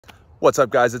What's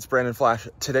up, guys? It's Branden Flash.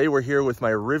 Today we're here with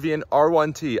my Rivian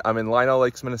R1T. I'm in Lino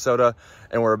Lakes, Minnesota,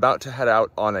 and we're about to head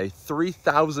out on a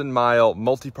 3,000-mile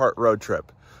multi-part road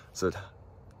trip. So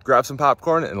grab some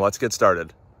popcorn and let's get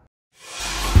started.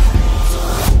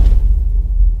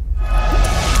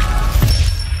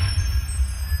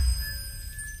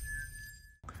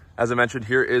 As I mentioned,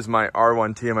 here is my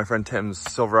R1T and my friend Tim's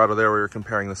Silverado there. We were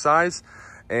comparing the size,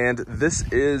 and this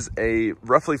is a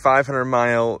roughly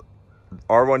 500-mile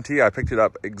R1T. I picked it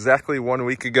up exactly 1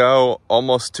 week ago,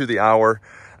 almost to the hour.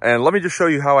 And let me just show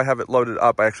you how I have it loaded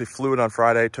up. I actually flew it on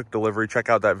Friday, took delivery. Check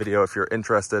out that video if you're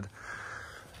interested.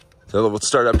 So we'll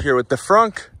start up here with the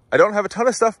frunk. I don't have a ton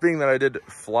of stuff, being that I did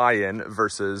fly in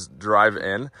versus drive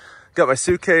in. Got my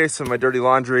suitcase and my dirty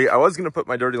laundry. I was going to put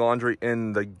my dirty laundry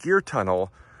in the gear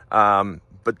tunnel,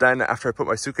 but then after I put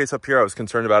my suitcase up here, I was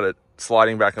concerned about it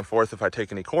sliding back and forth if I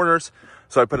take any corners.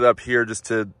 So I put it up here just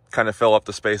to kind of fill up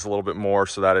the space a little bit more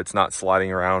so that it's not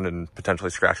sliding around and potentially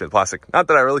scratching the plastic. Not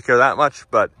that I really care that much,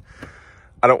 but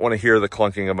I don't want to hear the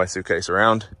clunking of my suitcase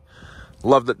around.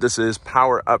 Love that this is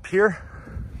power up here.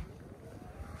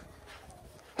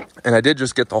 And I did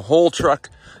just get the whole truck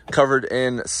covered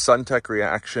in SunTech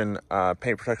Reaction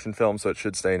paint protection film, so it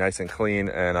should stay nice and clean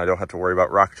and I don't have to worry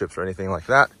about rock chips or anything like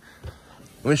that.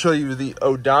 Let me show you the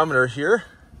odometer here.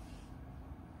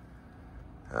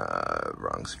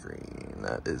 Wrong screen.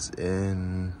 That is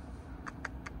in...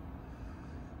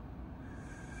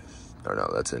 Oh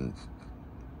no, that's in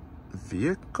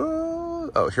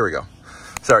vehicle. Oh, here we go.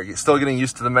 Sorry, still getting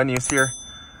used to the menus here.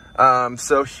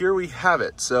 So here we have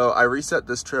it. So I reset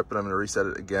this trip, but I'm going to reset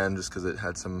it again just because it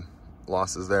had some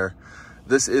losses there.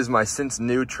 This is my since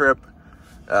new trip.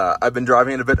 I've been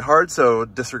driving it a bit hard, so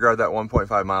disregard that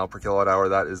 1.5 mile per kilowatt hour.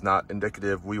 That is not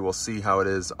indicative. We will see how it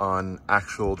is on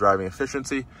actual driving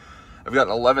efficiency. I've got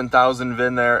an 11,000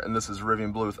 VIN there, and this is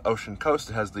Rivian Blue with Ocean Coast.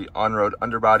 It has the on-road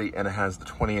underbody, and it has the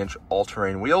 20-inch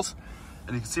all-terrain wheels.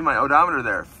 And you can see my odometer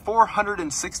there,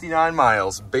 469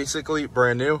 miles, basically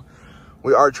brand new.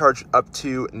 We are charged up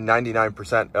to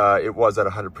 99%. It was at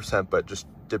 100%, but just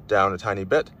dipped down a tiny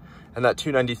bit. And that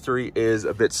 293 is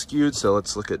a bit skewed, so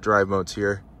let's look at drive modes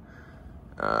here.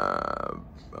 Well,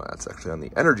 that's actually on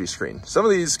the energy screen. Some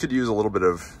of these could use a little bit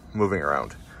of moving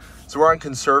around. So we're on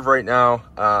conserve right now.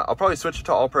 I'll probably switch it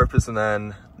to all purpose and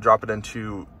then drop it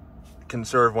into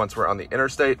conserve once we're on the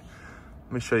interstate.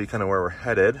 Let me show you kind of where we're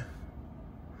headed.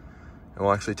 And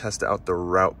we'll actually test out the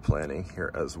route planning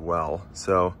here as well.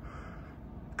 So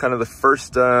kind of the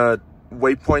first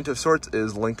waypoint of sorts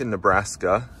is Lincoln,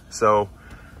 Nebraska. So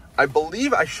I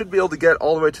believe I should be able to get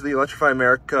all the way to the Electrify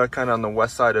America, kind of on the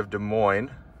west side of Des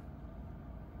Moines,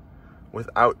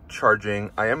 without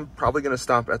charging. I am probably going to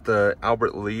stop at the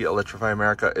Albert Lea Electrify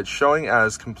America. It's showing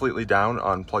as completely down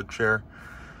on PlugShare.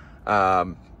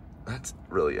 That's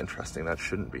really interesting. That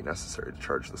shouldn't be necessary to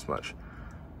charge this much.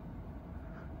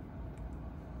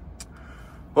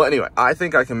 Well, anyway, I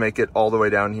think I can make it all the way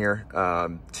down here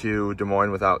to Des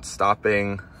Moines without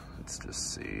stopping. Let's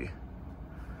just see.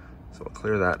 So we'll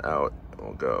clear that out.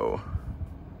 We'll go,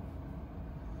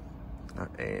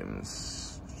 not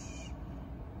Ames.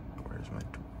 Where's my,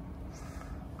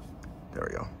 there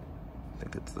we go. I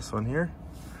think it's this one here.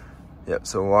 Yep,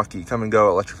 so Milwaukee, come and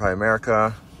go, Electrify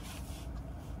America.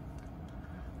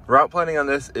 Route planning on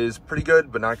this is pretty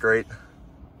good, but not great.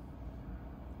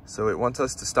 So it wants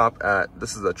us to stop at,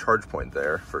 this is a charge point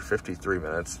there for 53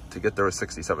 minutes. To get there with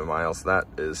 67 miles, that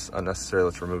is unnecessary.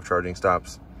 Let's remove charging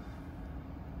stops.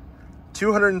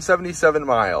 277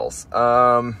 miles.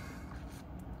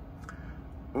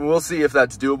 We'll see if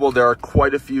that's doable. There are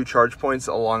quite a few charge points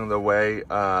along the way.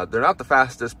 They're not the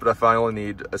fastest, but if I only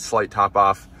need a slight top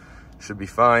off, should be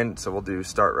fine. So we'll do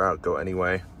start route, go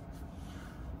anyway.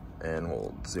 And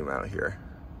we'll zoom out here.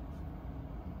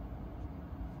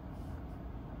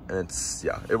 And it's,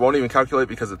 yeah, it won't even calculate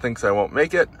because it thinks I won't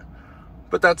make it,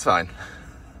 but that's fine.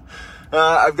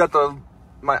 I've got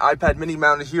my iPad Mini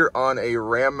mounted here on a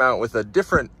RAM mount with a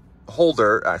different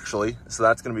holder, actually. So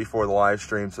that's going to be for the live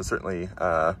stream. So certainly,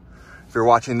 if you're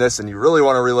watching this and you really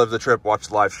want to relive the trip, watch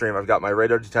the live stream. I've got my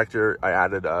radar detector. I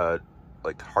added a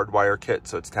like hardwire kit,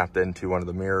 so it's tapped into one of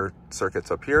the mirror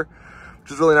circuits up here,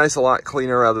 which is really nice, a lot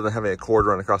cleaner rather than having a cord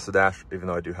run across the dash, even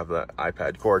though I do have the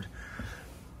iPad cord.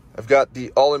 I've got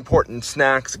the all-important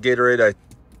snacks, Gatorade. I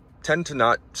tend to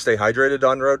not stay hydrated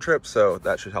on road trips, so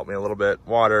that should help me a little bit.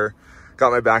 Water.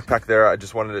 Got my backpack there. I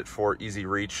just wanted it for easy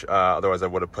reach. Otherwise, I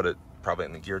would have put it probably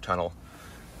in the gear tunnel.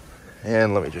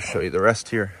 And let me just show you the rest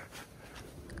here.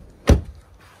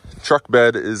 Truck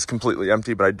bed is completely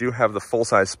empty, but I do have the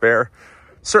full-size spare.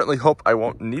 Certainly hope I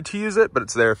won't need to use it, but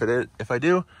it's there if I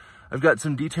do. I've got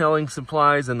some detailing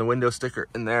supplies and the window sticker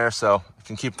in there, so I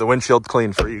can keep the windshield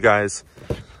clean for you guys.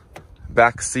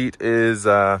 Back seat is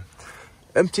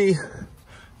empty. You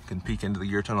can peek into the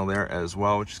gear tunnel there as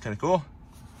well, which is kind of cool.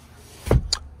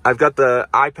 I've got the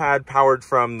iPad powered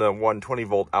from the 120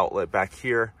 volt outlet back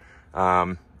here.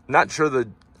 Not sure the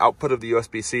output of the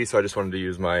USB-C, so I just wanted to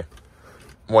use my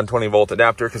 120 volt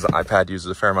adapter because the iPad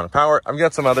uses a fair amount of power. I've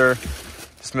got some other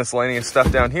just miscellaneous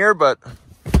stuff down here, but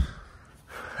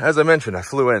as I mentioned, I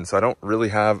flew in, so I don't really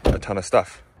have a ton of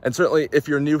stuff. And certainly if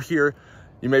you're new here,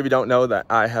 you maybe don't know that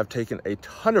I have taken a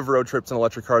ton of road trips in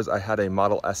electric cars. I had a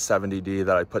Model S70D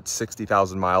that I put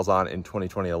 60,000 miles on in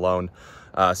 2020 alone.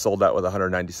 Sold that with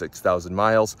 196,000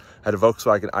 miles. Had a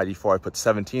Volkswagen ID4. I put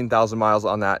 17,000 miles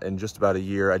on that in just about a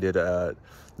year. I did a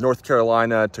North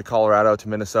Carolina to Colorado to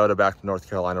Minnesota, back to North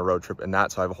Carolina road trip in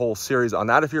that. So I have a whole series on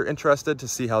that if you're interested to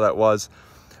see how that was.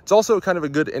 It's also kind of a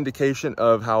good indication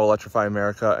of how Electrify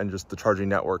America and just the charging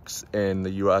networks in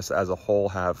the US as a whole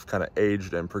have kind of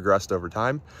aged and progressed over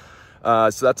time.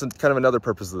 So that's kind of another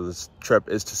purpose of this trip,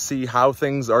 is to see how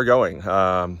things are going.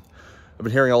 I've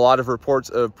been hearing a lot of reports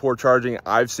of poor charging.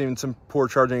 I've seen some poor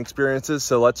charging experiences,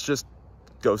 so let's just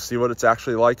go see what it's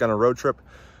actually like on a road trip.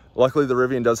 Luckily, the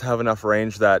Rivian does have enough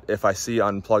range that if I see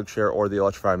on PlugShare or the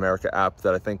Electrify America app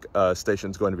that I think a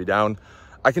station's going to be down,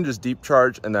 I can just deep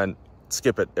charge and then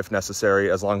skip it if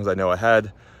necessary, as long as I know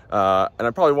ahead. And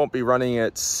I probably won't be running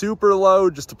it super low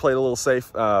just to play it a little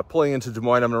safe. Pulling into Des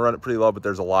Moines, I'm gonna run it pretty low, but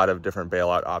there's a lot of different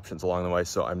bailout options along the way,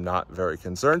 so I'm not very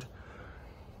concerned.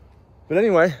 But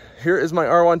anyway, here is my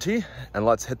R1T, and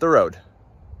let's hit the road.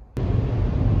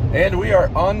 And we are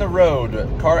on the road.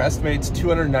 Car estimates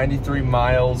 293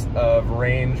 miles of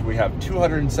range. We have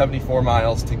 274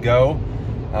 miles to go.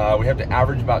 We have to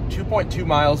average about 2.2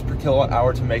 miles per kilowatt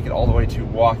hour to make it all the way to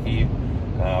Waukee.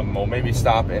 We'll maybe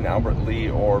stop in Albert Lea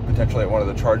or potentially at one of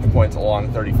the charge points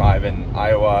along 35 in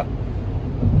Iowa.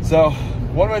 So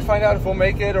one way to find out if we'll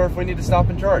make it or if we need to stop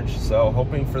and charge. So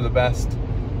hoping for the best.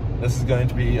 This is going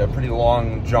to be a pretty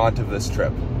long jaunt of this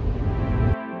trip.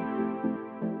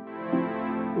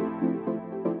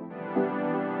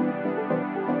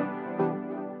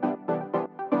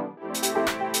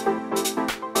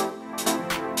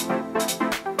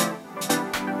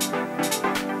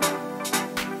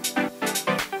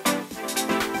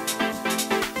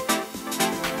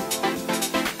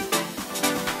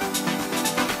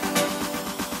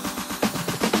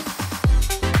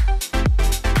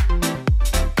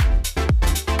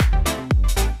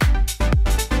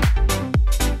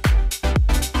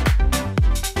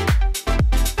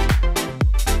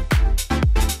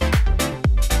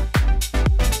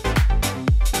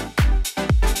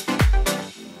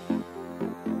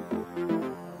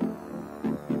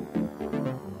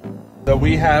 So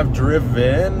we have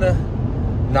driven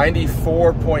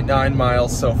 94.9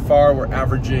 miles so far. We're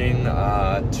averaging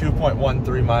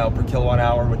 2.13 mile per kilowatt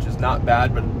hour, which is not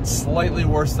bad, but slightly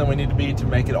worse than we need to be to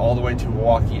make it all the way to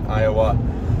Waukee, Iowa.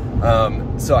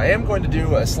 So I am going to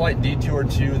do a slight detour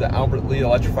to the Albert Lea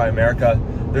Electrify America.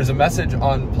 There's a message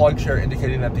on PlugShare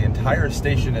indicating that the entire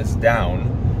station is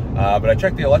down. But I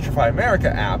checked the Electrify America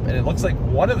app, and it looks like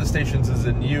one of the stations is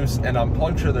in use, and on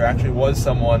PlugShare there actually was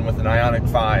someone with an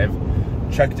Ioniq 5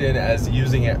 checked in as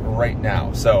using it right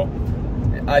now. So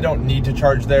I don't need to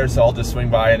charge there, so I'll just swing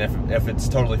by, and if it's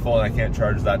totally full and I can't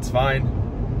charge, that's fine.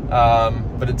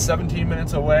 But it's 17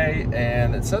 minutes away,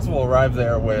 and it says we'll arrive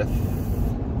there with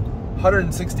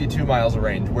 162 miles of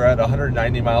range. We're at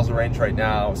 190 miles of range right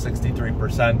now,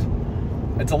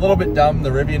 63%. It's a little bit dumb. The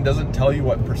Rivian doesn't tell you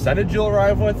what percentage you'll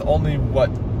arrive with, only what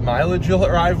mileage you'll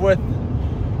arrive with.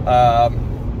 Yeah,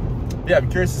 I'm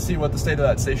curious to see what the state of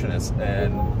that station is,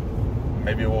 and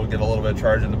maybe we'll get a little bit of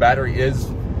charge. And the battery is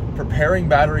preparing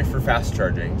battery for fast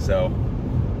charging, so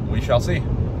we shall see.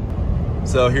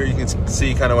 So here you can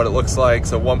see kind of what it looks like.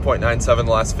 So 1.97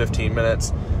 the last 15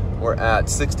 minutes. We're at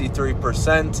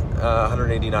 63%,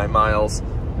 189 miles.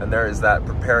 And there is that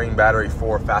preparing battery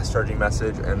for fast charging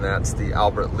message, and that's the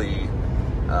Albert Lea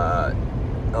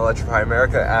Electrify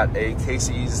America at a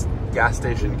Casey's gas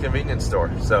station convenience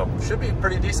store. So should be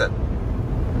pretty decent.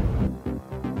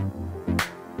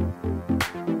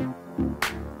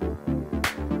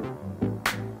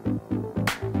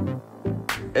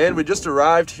 And we just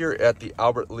arrived here at the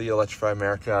Albert Lea Electrify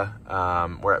America.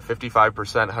 We're at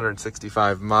 55%,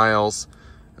 165 miles.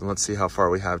 And let's see how far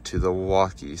we have to the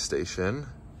Waukee station.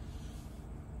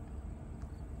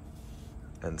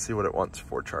 And see what it wants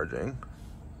for charging.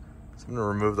 So I'm gonna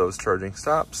remove those charging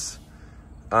stops.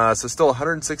 So still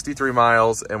 163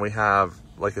 miles, and we have,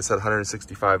 like I said,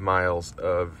 165 miles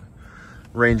of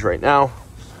range right now.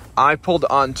 I pulled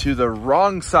onto the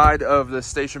wrong side of the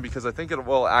station because I think it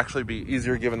will actually be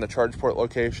easier given the charge port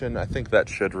location. I think that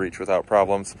should reach without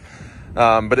problems.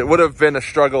 But it would have been a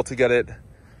struggle to get it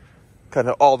kind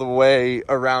of all the way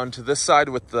around to this side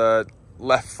with the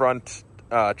left front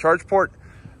charge port.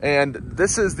 And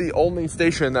this is the only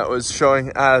station that was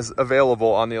showing as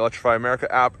available on the Electrify America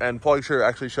app, and PlugShare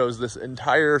actually shows this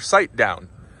entire site down.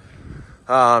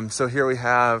 So here we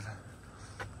have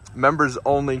members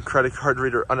only, credit card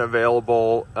reader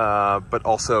unavailable, but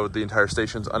also the entire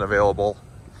station's unavailable.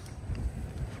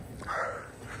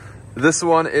 This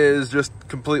one is just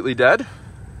completely dead.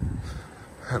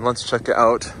 And let's check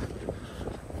out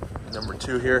number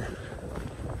 2 here.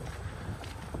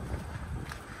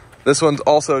 This one's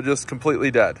also just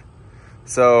completely dead.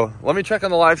 So let me check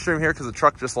on the live stream here because the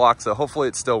truck just locked, so hopefully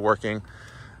it's still working.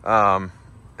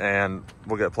 And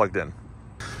we'll get plugged in.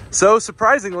 So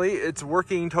surprisingly, it's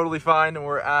working totally fine, and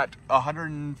we're at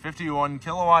 151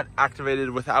 kilowatt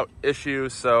activated without issue,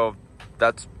 so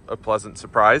that's a pleasant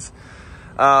surprise.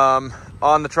 On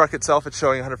the truck itself, it's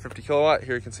showing 150 kilowatt.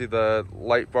 Here you can see the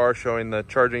light bar showing the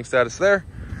charging status there.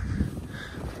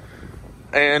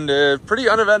 And pretty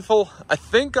uneventful. I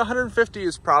think 150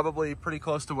 is probably pretty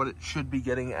close to what it should be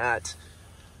getting at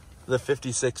the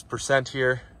 56%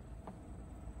 here.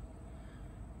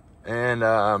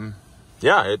 And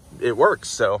yeah, it works,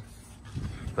 so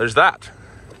there's that.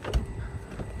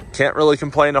 Can't really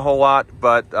complain a whole lot,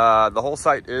 but the whole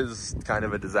site is kind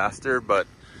of a disaster, but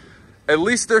at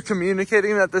least they're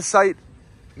communicating that this site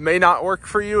may not work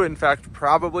for you. In fact,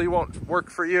 probably won't work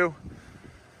for you.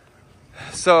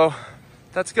 So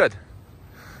that's good.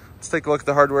 Let's take a look at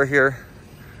the hardware here.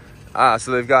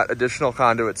 So they've got additional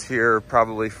conduits here,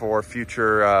 probably for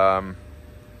future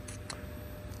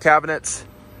cabinets.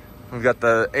 We've got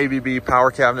the ABB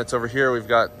power cabinets over here. We've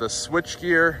got the switch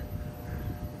gear.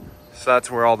 So that's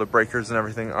where all the breakers and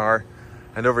everything are.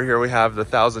 And over here we have the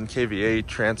 1000 kVA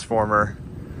transformer.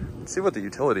 Let's see what the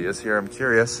utility is here, I'm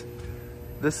curious.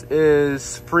 This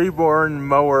is Freeborn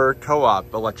Mower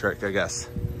Co-op electric, I guess.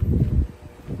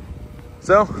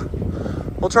 So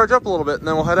we'll charge up a little bit and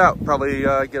then we'll head out. Probably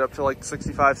get up to like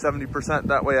 65, 70%.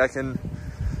 That way I can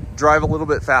drive a little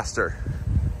bit faster.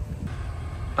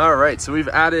 All right, so we've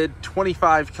added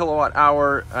 25 kilowatt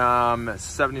hour,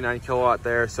 79 kilowatt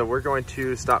there. So we're going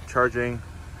to stop charging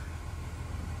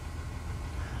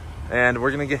and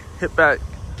we're gonna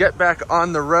get back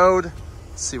on the road.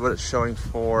 Let's see what it's showing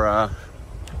for.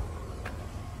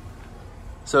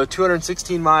 So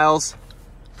 216 miles.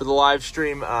 For the live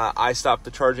stream, I stopped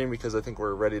the charging because I think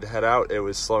we're ready to head out. It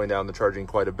was slowing down the charging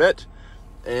quite a bit.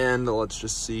 And let's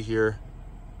just see here.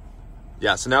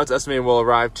 Yeah, so now it's estimated we'll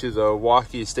arrive to the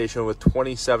Waukee station with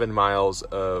 27 miles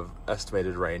of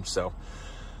estimated range. So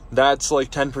that's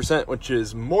like 10%, which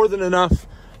is more than enough.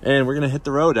 And we're gonna hit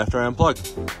the road after I unplug.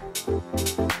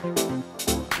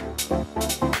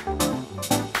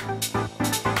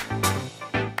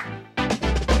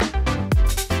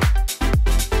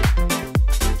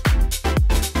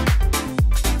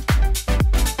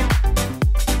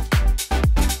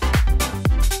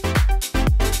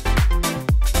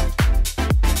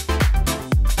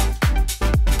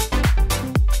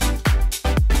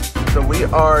 We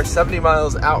are 70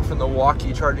 miles out from the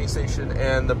Waukee charging station,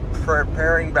 and the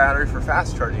preparing battery for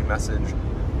fast charging message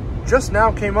just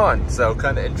now came on. So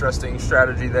kind of interesting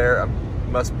strategy there.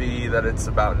 Must be that it's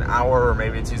about an hour, or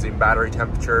maybe it's using battery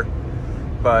temperature.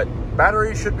 But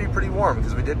battery should be pretty warm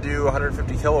because we did do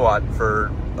 150 kilowatt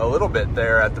for a little bit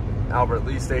there at the Albert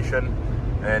Lea station,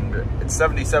 and it's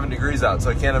 77 degrees out.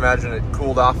 So I can't imagine it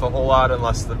cooled off a whole lot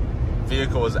unless the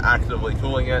vehicle was actively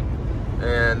cooling it.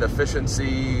 And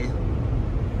efficiency,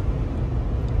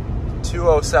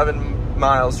 207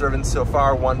 miles driven so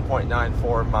far,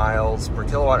 1.94 miles per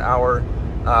kilowatt hour.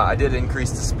 I did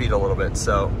increase the speed a little bit,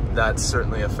 so that's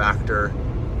certainly a factor.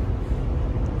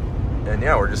 And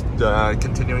yeah, we're just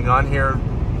continuing on here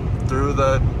through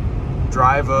the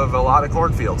drive of a lot of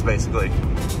cornfields, basically.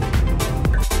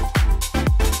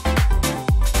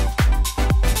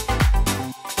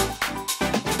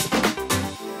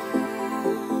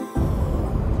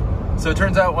 So it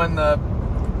turns out when the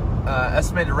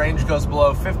estimated range goes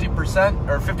below 50%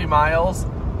 or 50 miles,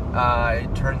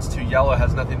 it turns to yellow. It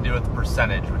has nothing to do with the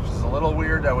percentage, which is a little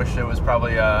weird. I wish it was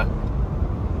probably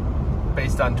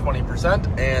based on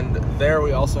 20%. And there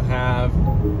we also have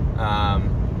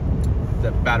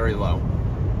the battery low.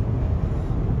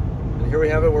 And here we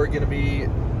have it. We're going to be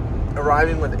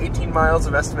arriving with 18 miles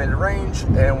of estimated range,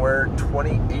 and we're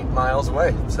 28 miles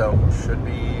away. So should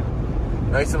be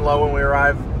nice and low when we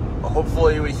arrive.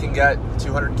 Hopefully we can get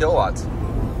 200 kilowatts.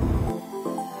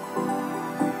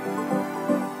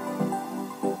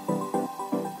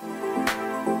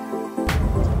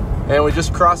 And we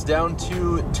just crossed down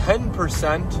to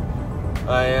 10%,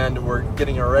 and we're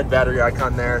getting a red battery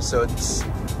icon there. So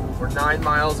we're 9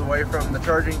 miles away from the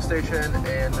charging station,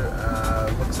 and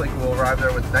looks like we'll arrive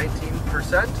there with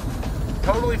 19%.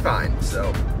 Totally fine.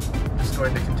 So just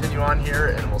going to continue on here,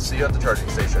 and we'll see you at the charging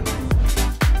station.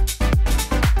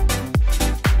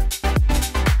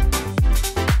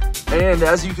 And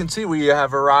as you can see, we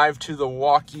have arrived to the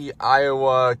Waukee,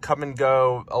 Iowa Come and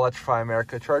Go Electrify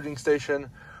America charging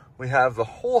station. We have the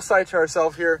whole site to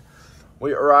ourselves here.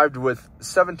 We arrived with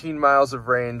 17 miles of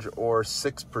range, or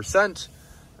 6%.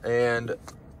 And we'll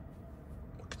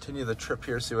continue the trip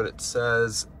here, see what it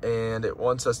says. And it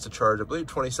wants us to charge, I believe,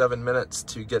 27 minutes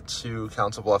to get to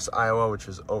Council Bluffs, Iowa, which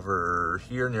is over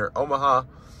here near Omaha.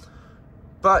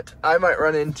 But I might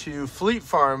run into Fleet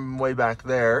Farm way back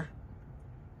there.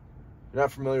 If you're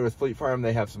not familiar with Fleet Farm,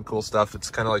 they have some cool stuff.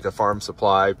 It's kind of like a farm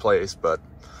supply place, but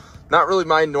not really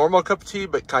my normal cup of tea,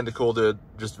 but kind of cool to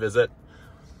just visit.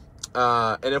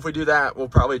 And if we do that, we'll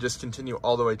probably just continue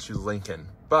all the way to Lincoln.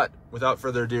 But without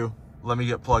further ado, let me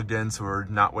get plugged in so we're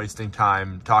not wasting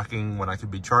time talking when I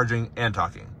could be charging and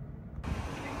talking.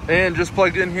 And just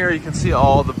plugged in here, you can see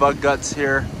all the bug guts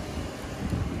here.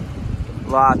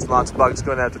 Lots and lots of bugs.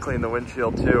 Going to have to clean the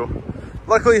windshield too.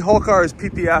 Luckily, whole car is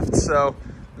PPF'd, so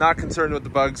not concerned with the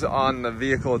bugs on the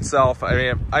vehicle itself. I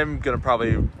mean, I'm gonna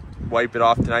probably wipe it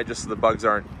off tonight just so the bugs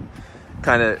aren't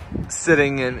kind of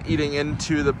sitting and eating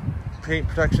into the paint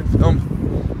protection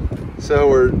film. So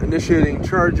we're initiating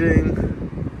charging.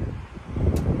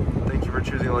 Thank you for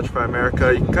choosing Electrify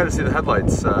America. You can kind of see the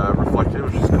headlights reflected,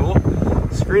 which is cool.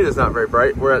 The screen is not very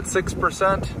bright. We're at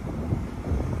 6%.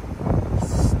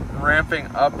 It's ramping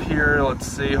up here. Let's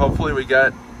see, hopefully we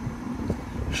get,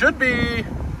 should be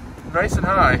nice and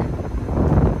high.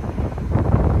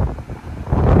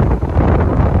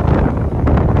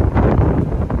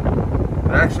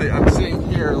 And actually, I'm seeing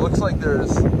here, it looks like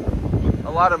there's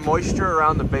a lot of moisture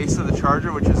around the base of the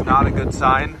charger, which is not a good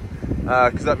sign,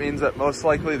 because that means that most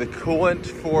likely the coolant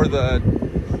for the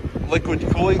liquid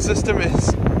cooling system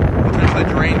is potentially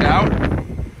drained out.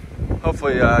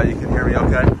 Hopefully you can hear me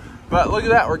okay. But look at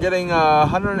that, we're getting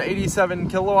 187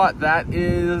 kilowatt. That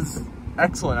is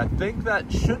excellent. I think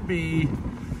that should be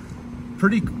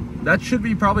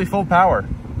probably full power.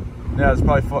 Yeah, it's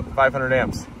probably 500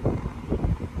 amps.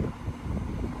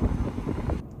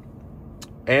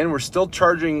 And we're still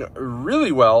charging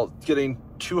really well, getting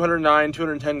 209,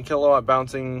 210 kilowatt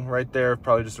bouncing right there,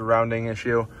 probably just a rounding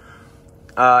issue.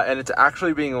 And it's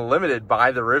actually being limited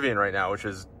by the Rivian right now, which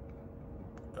is,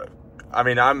 I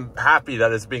mean, I'm happy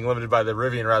that it's being limited by the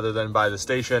Rivian rather than by the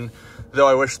station, though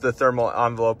I wish the thermal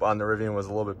envelope on the Rivian was a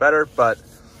little bit better. But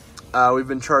we've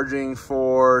been charging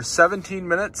for 17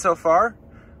 minutes so far.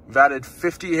 We've added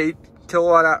 58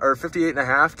 kilowatt hour, or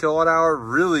 58.5 kilowatt hour,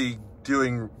 really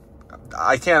doing,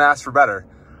 I can't ask for better.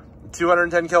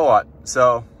 210 kilowatt.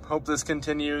 So hope this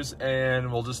continues,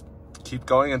 and we'll just keep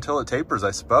going until it tapers,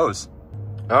 I suppose.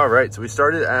 All right, so we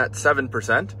started at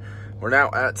 7%. We're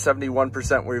now at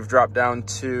 71%. We've dropped down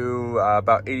to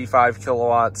about 85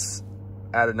 kilowatts,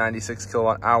 added 96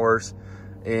 kilowatt hours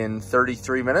in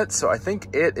 33 minutes. So I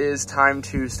think it is time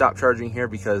to stop charging here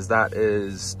because that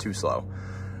is too slow.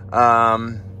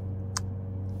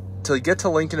 To get to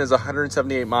Lincoln is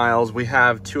 178 miles. We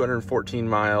have 214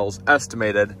 miles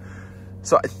estimated.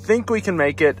 So I think we can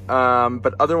make it,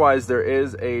 but otherwise there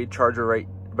is a charger right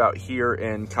about here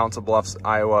in Council Bluffs,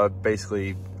 Iowa,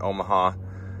 basically Omaha.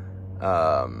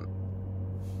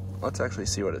 Let's actually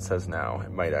see what it says now.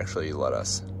 It might actually let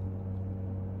us.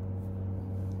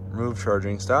 Remove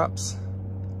charging stops.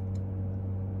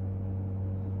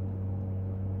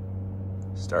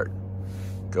 Start.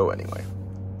 Go anyway.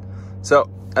 So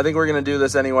I think we're gonna do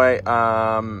this anyway,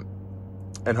 and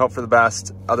hope for the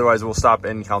best. Otherwise we'll stop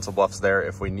in Council Bluffs there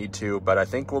if we need to, but I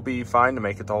think we'll be fine to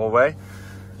make it the whole way.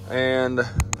 And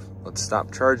let's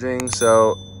stop charging.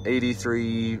 So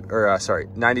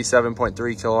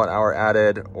 97.3 kilowatt hour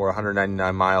added, or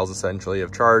 199 miles essentially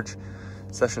of charge.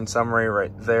 Session summary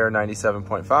right there,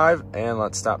 97.5, and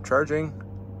let's stop charging.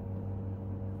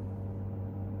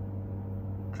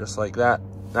 Just like that.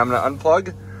 Now I'm gonna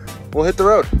unplug, we'll hit the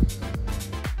road.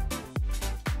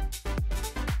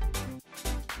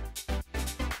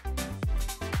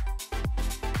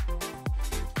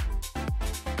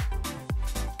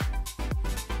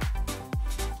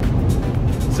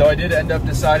 So I did end up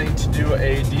deciding to do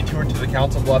a detour to the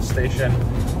Council Bluffs station.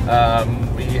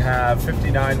 We have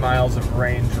 59 miles of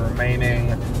range remaining,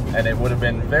 and it would have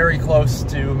been very close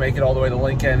to make it all the way to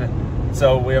Lincoln.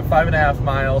 So we have 5.5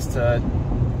 miles to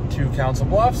Council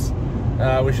Bluffs.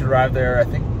 We should arrive there, I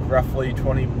think, roughly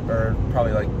 20 or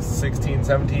probably like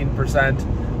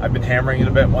 16-17%. I've been hammering it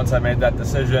a bit once I made that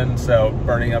decision, so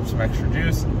burning up some extra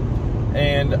juice.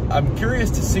 And I'm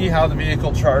curious to see how the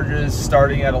vehicle charges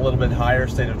starting at a little bit higher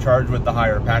state of charge with the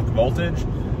higher pack voltage.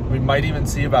 We might even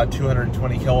see about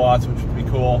 220 kilowatts, which would be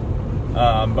cool.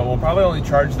 But we'll probably only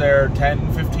charge there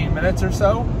 10-15 minutes or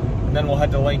so, and then we'll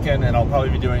head to Lincoln, and I'll probably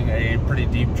be doing a pretty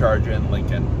deep charge in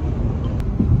Lincoln.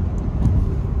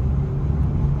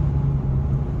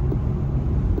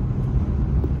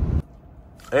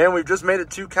 And we've just made it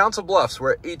to Council Bluffs.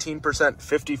 We're at 18%,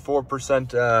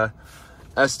 54%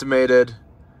 estimated.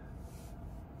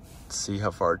 Let's see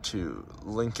how far to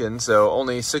Lincoln. So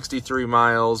only 63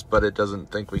 miles, but it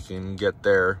doesn't think we can get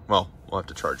there. Well, we'll have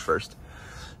to charge first.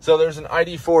 So there's an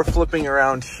ID4 flipping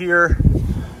around here.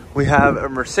 We have a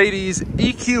Mercedes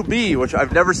EQB, which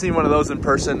I've never seen one of those in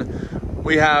person.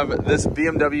 We have this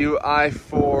BMW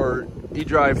i4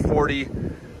 eDrive 40.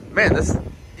 Man, this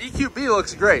EQB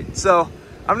looks great. So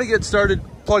I'm gonna get started,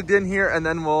 plugged in here, and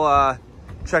then we'll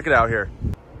check it out here.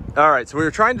 All right, so we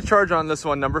were trying to charge on this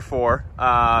one, number 4.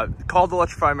 Called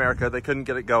Electrify America, they couldn't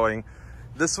get it going.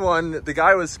 This one, the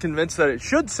guy was convinced that it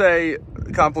should say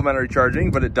complimentary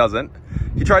charging, but it doesn't.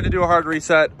 He tried to do a hard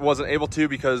reset, wasn't able to,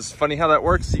 because funny how that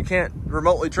works, you can't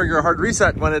remotely trigger a hard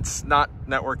reset when it's not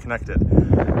network connected.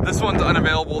 This one's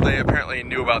unavailable, they apparently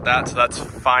knew about that, so that's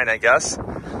fine, I guess.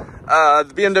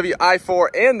 The BMW i4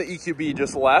 and the EQB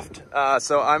just left,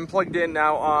 so I'm plugged in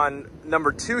now on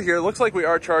number 2 here. Looks like we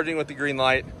are charging with the green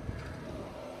light,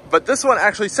 but this one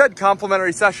actually said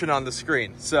complimentary session on the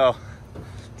screen, so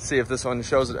let's see if this one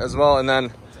shows it as well. And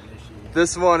then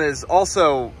this one is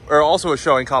also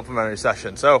showing complimentary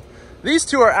session. So these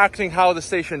two are acting how the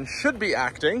station should be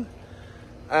acting,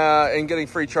 and getting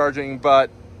free charging, but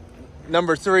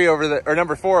number 3 over there, or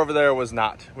number 4 over there, was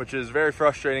not, which is very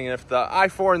frustrating. And if the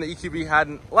i4 and the EQB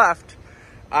hadn't left,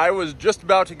 I was just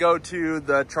about to go to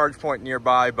the charge point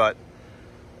nearby, but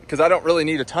because I don't really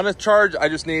need a ton of charge, I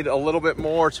just need a little bit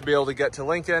more to be able to get to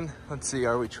Lincoln. Let's see,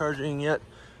 are we charging yet?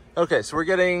 Okay, so we're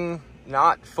getting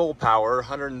not full power,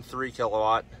 103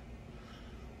 kilowatt.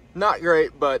 Not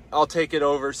great, but I'll take it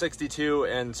over 62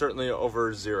 and certainly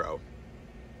over 0.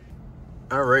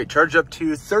 All right, charged up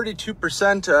to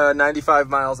 32%, 95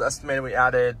 miles estimated. We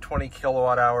added 20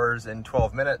 kilowatt hours in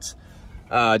 12 minutes.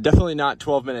 Definitely not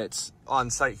 12 minutes on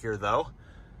site here though.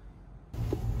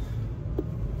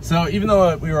 So even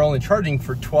though we were only charging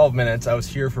for 12 minutes, I was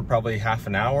here for probably half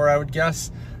an hour, I would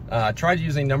guess. Tried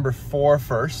using number 4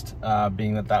 first,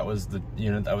 being that that was the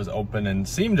unit that was open and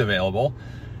seemed available,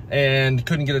 and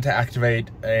couldn't get it to activate,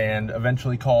 and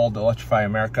eventually called Electrify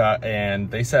America,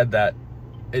 and they said that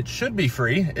it should be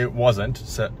free. It wasn't,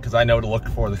 so because I know to look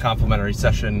for the complimentary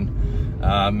session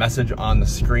message on the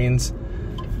screens.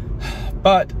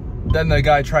 But then the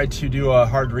guy tried to do a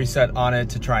hard reset on it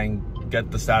to try and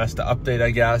get the status to update,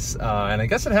 I guess. And I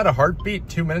guess it had a heartbeat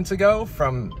 2 minutes ago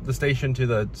from the station to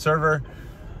the server,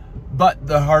 but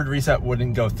the hard reset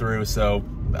wouldn't go through, so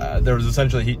there was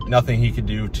essentially nothing he could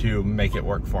do to make it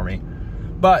work for me.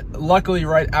 But luckily,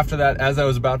 right after that, as I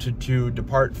was about to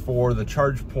depart for the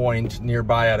charge point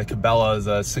nearby at a Cabela's,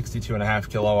 a 62.5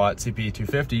 kilowatt CPE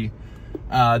 250,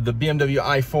 the BMW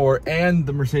i4 and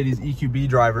the Mercedes EQB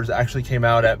drivers actually came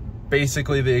out at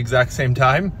basically the exact same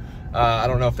time. I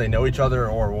don't know if they know each other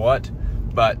or what,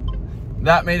 but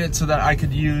that made it so that I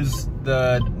could use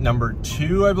the number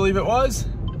 2, I believe it was.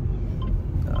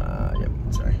 Yep,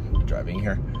 sorry, driving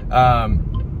here.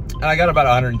 And I got about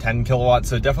 110 kilowatts,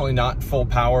 so definitely not full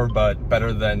power, but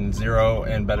better than 0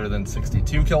 and better than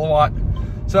 62 kilowatt.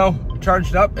 So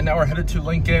charged up, and now we're headed to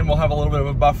Lincoln. We'll have a little bit of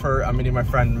a buffer. I'm meeting my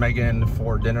friend Megan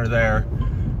for dinner there.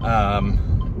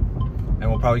 And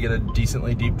we'll probably get a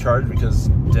decently deep charge because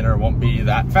dinner won't be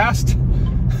that fast.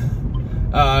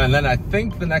 And then I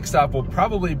think the next stop will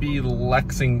probably be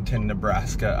Lexington,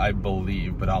 Nebraska, I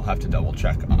believe, but I'll have to double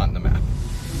check on the map.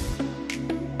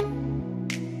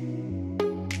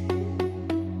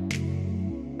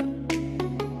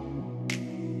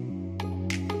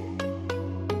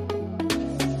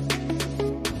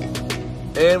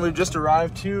 And we've just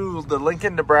arrived to the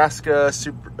Lincoln, Nebraska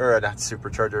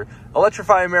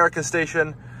Electrify America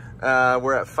station.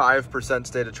 We're at 5%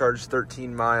 state of charge,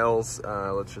 13 miles.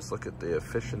 Let's just look at the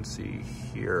efficiency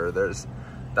here.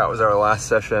 That was our last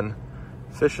session.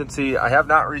 Efficiency, I have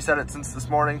not reset it since this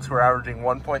morning, so we're averaging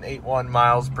 1.81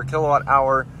 miles per kilowatt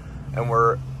hour, and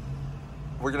we're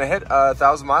gonna hit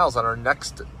 1,000 miles on our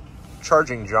next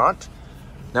charging jaunt.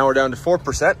 Now we're down to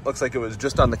 4%. Looks like it was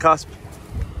just on the cusp.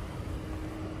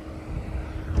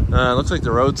 Looks like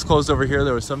the road's closed over here.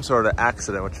 There was some sort of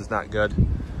accident, which is not good,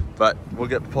 but we'll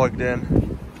get plugged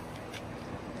in.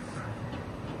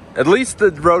 At least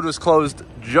the road was closed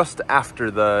just after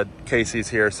the Casey's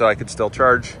here, so I could still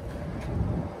charge.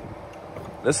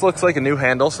 This looks like a new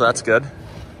handle, so that's good.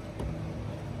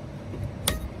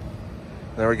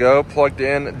 There we go, plugged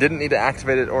in. Didn't need to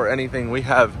activate it or anything. We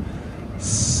have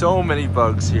so many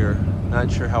bugs here.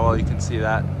 Not sure how well you can see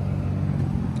that.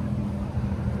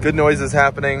 Good noises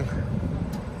happening.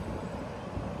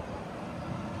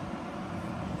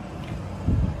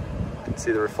 You can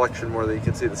see the reflection more than you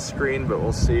can see the screen, but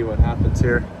we'll see what happens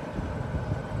here.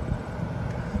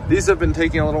 These have been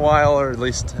taking a little while, or at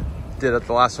least did at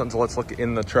the last one, so let's look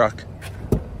in the truck.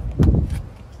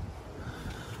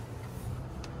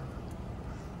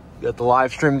 Got the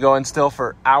live stream going still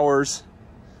for hours.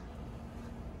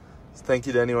 Thank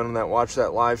you to anyone that watched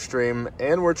that live stream.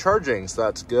 And we're charging, so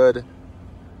that's good.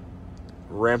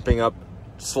 Ramping up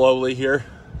slowly here.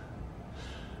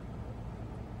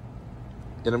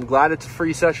 And I'm glad it's a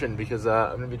free session because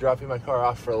I'm gonna be dropping my car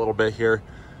off for a little bit here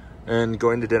and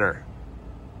going to dinner.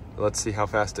 Let's see how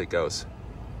fast it goes.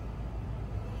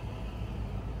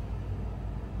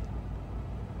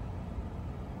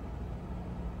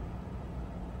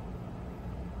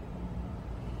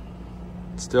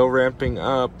 Still ramping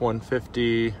up,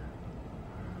 150.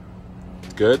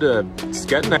 Good, it's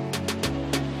getting there.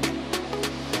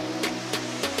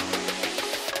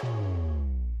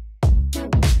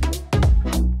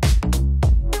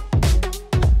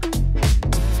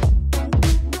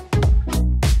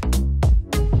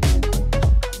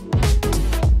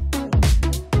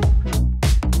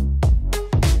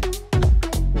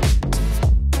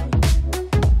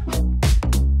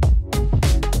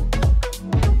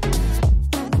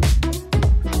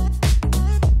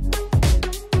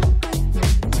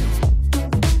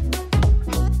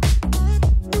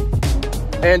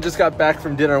 And just got back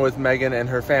from dinner with Megan and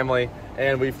her family,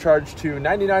 and we've charged to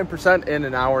 99% in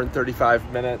an hour and 35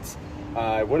 minutes.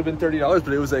 It would have been $30,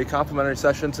 but it was a complimentary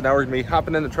session. So now we're gonna be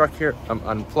hopping in the truck here. I'm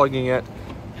unplugging it.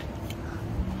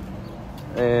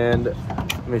 And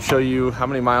let me show you how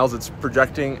many miles it's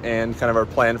projecting and kind of our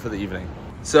plan for the evening.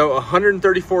 So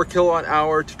 134 kilowatt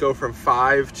hour to go from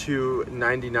 5 to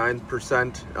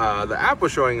 99%. The app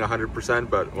was showing 100%,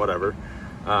 but whatever.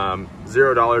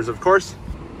 $0, of course.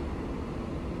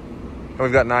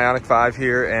 We've got an Ioniq 5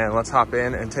 here, and let's hop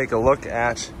in and take a look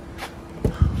at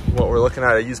what we're looking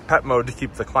at. I use pet mode to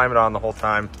keep the climate on the whole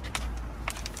time.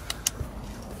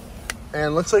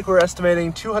 And looks like we're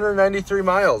estimating 293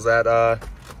 miles at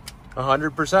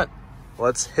 100%.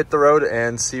 Let's hit the road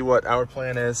and see what our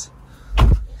plan is.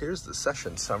 Here's the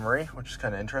session summary, which is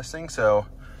kind of interesting. So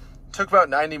took about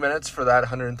 90 minutes for that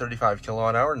 135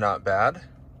 kilowatt hour, not bad.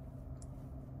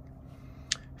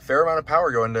 Fair amount of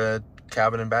power going to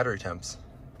cabin and battery temps.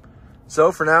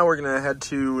 So for now, we're gonna head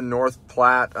to North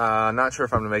Platte. Not sure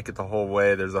if I'm gonna make it the whole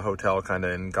way. There's a hotel kind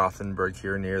of in Gothenburg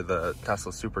here near the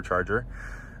Tesla supercharger.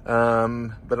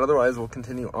 But otherwise we'll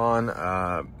continue on.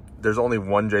 There's only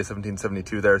one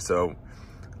J1772 there, so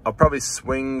I'll probably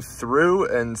swing through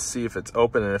and see if it's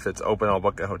open, and if it's open, I'll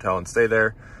book a hotel and stay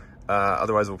there.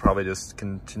 Otherwise we'll probably just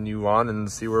continue on and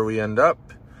see where we end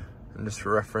up. And just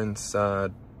for reference,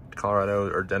 Colorado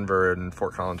or Denver and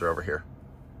Fort Collins are over here.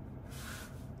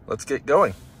 Let's get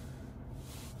going.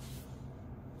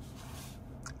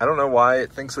 I don't know why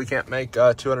it thinks we can't make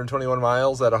 221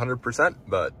 miles at 100%,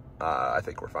 but I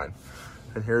think we're fine.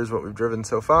 And here's what we've driven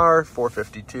so far: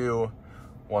 452,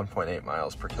 1.8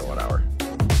 miles per kilowatt hour.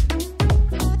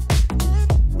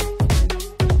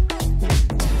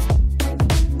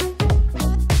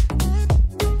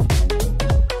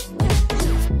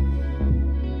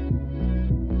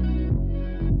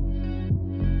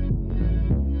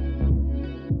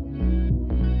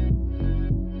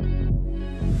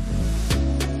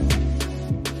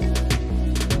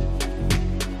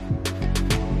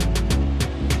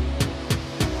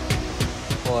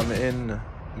 I'm in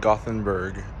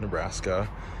Gothenburg, Nebraska,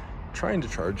 trying to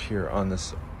charge here on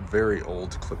this very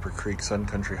old Clipper Creek Sun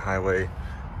Country Highway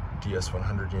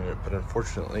DS100 unit, but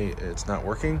unfortunately it's not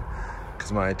working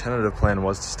because my tentative plan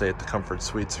was to stay at the Comfort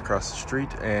Suites across the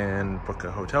street and book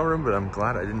a hotel room, but I'm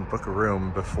glad I didn't book a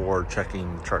room before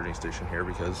checking the charging station here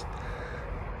because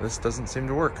this doesn't seem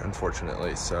to work,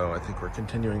 unfortunately. So I think we're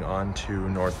continuing on to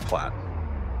North Platte.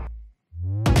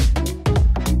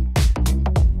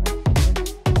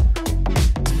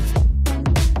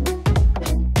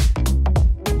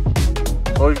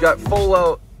 Well, we've got full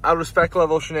out of spec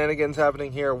level shenanigans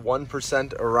happening here.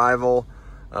 1% arrival.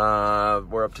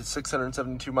 We're up to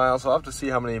 672 miles. So I'll have to see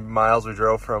how many miles we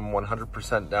drove from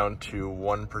 100% down to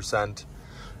 1%.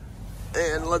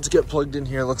 And let's get plugged in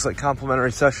here. Looks like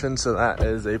complimentary session, so that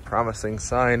is a promising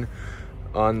sign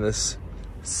on this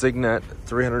Signet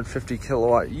 350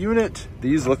 kilowatt unit.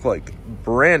 These look like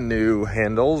brand new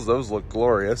handles. Those look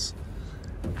glorious.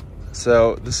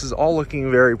 So this is all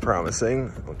looking very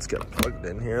promising. Let's get plugged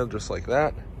in here just like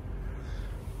that.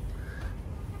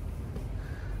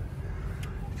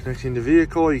 Connecting to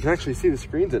vehicle. You can actually see the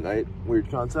screens at night. Weird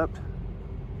concept.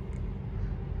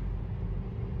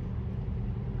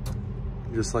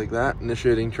 Just like that.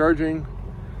 Initiating charging.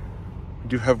 We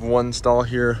do have one stall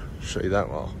here. I'll show you that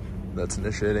while that's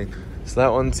initiating. So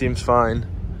that one seems fine.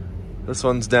 This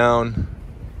one's down.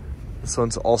 This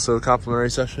one's also a complimentary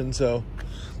session. So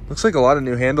looks like a lot of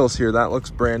new handles here. That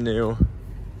looks brand new.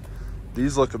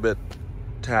 These look a bit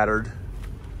tattered.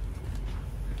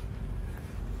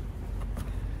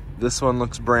 This one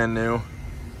looks brand new.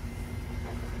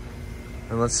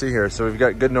 And let's see here. So we've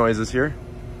got good noises here.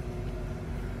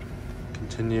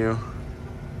 Continue.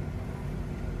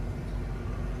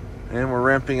 And we're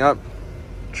ramping up.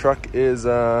 Truck is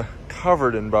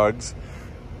covered in bugs.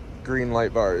 Green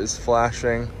light bar is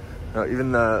flashing. Now,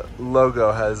 even the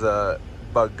logo has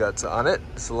bug guts on it,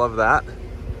 so love that.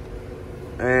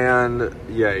 And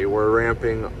yay, we're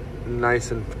ramping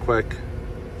nice and quick.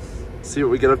 See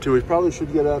what we get up to. We probably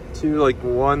should get up to like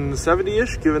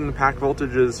 170-ish, given the pack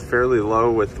voltage is fairly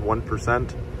low with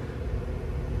 1%.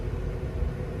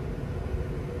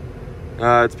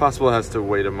 It's possible it has to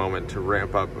wait a moment to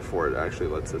ramp up before it actually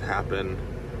lets it happen.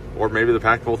 Or maybe the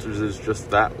pack voltage is just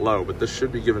that low, but this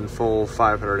should be given full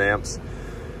 500 amps.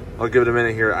 I'll give it a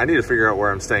minute here. I need to figure out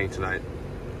where I'm staying tonight.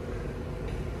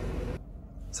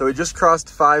 So we just crossed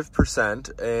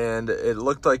 5% and it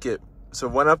looked like it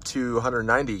went up to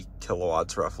 190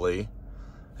 kilowatts roughly.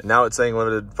 And now it's saying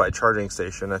limited by charging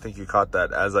station. I think you caught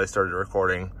that as I started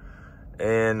recording.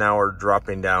 And now we're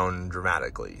dropping down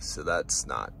dramatically. So that's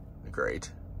not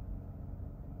great.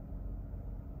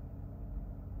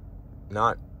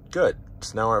 Not good.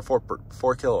 So now we're at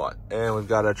 4 kilowatt and we've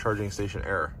got a charging station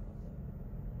error.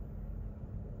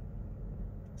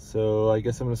 So I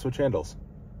guess I'm gonna switch handles.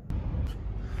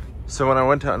 So when I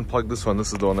went to unplug this one,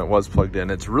 this is the one that was plugged in.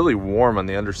 It's really warm on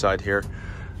the underside here.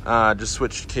 Just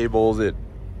switched cables. It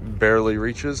barely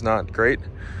reaches, not great.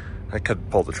 I could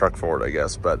pull the truck forward, I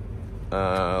guess, but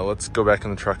let's go back in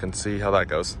the truck and see how that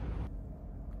goes.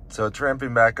 So it's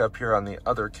ramping back up here on the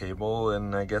other cable,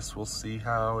 and I guess we'll see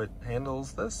how it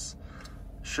handles this.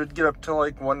 Should get up to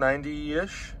like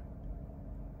 190-ish.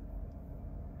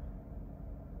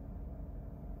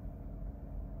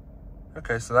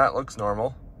 Okay, so that looks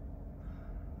normal.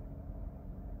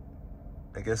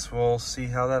 I guess we'll see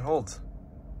how that holds.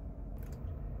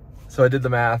 So I did the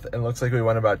math, and it looks like we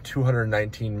went about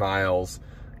 219 miles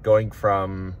going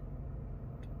from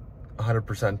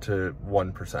 100% to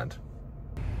 1%.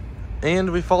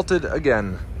 And we faulted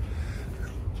again.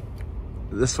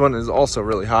 This one is also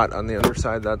really hot on the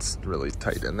underside. That's really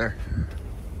tight in there.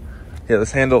 Yeah,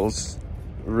 this handle's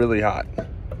really hot.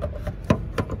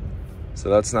 So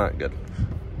that's not good.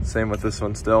 Same with this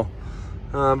one still.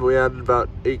 But we added about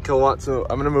 8 kilowatts. So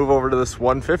I'm gonna move over to this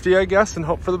 150, I guess, and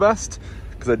hope for the best,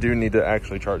 because I do need to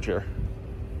actually charge here.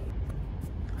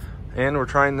 And we're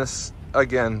trying this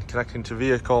again, connecting to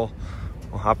vehicle.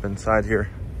 We'll hop inside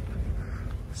here.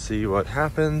 See what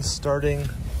happens, starting.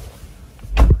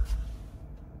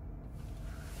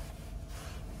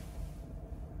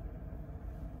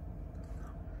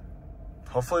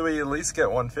 Hopefully we at least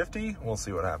get 150. We'll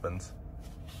see what happens.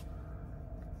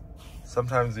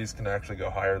 Sometimes these can actually go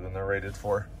higher than they're rated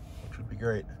for, which would be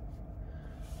great.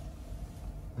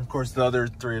 Of course, the other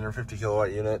 350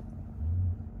 kilowatt unit,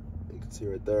 you can see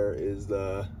right there, is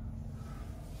the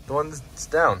one that's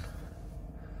down.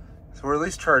 So we're at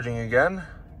least charging again.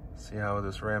 See how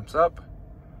this ramps up.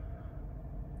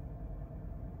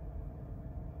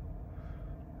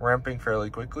 Ramping fairly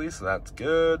quickly, so that's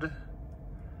good.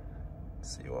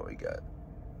 Let's see what we get.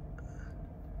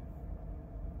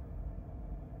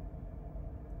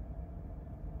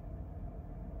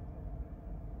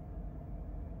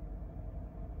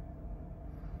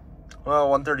 Well,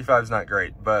 135 is not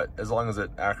great, but as long as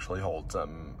it actually holds,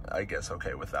 I'm, I guess,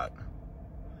 okay with that.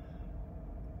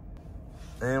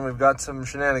 And we've got some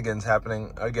shenanigans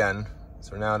happening again.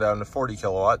 So we're now down to 40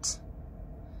 kilowatts.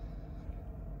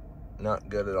 Not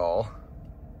good at all.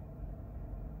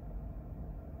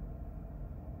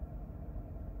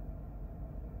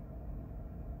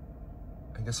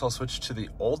 I guess I'll switch to the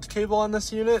old cable on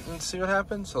this unit and see what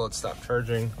happens. So let's stop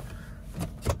charging.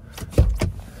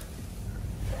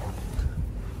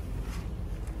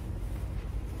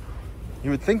 You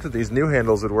would think that these new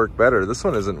handles would work better. This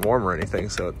one isn't warm or anything,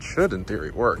 so it should, in theory,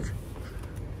 work.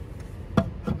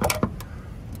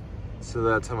 So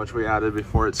that's how much we added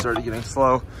before it started getting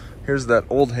slow. Here's that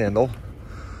old handle,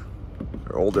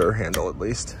 or older handle at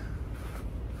least.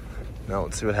 Now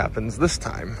let's see what happens this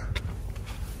time.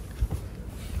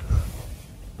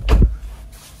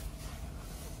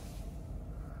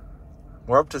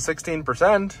 We're up to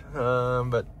 16%,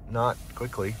 but not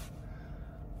quickly.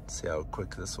 Let's see how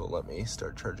quick this will let me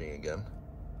start charging again.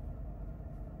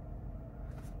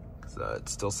 Because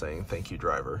it's still saying, "Thank you,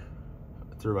 driver,"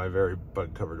 through my very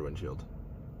bug-covered windshield.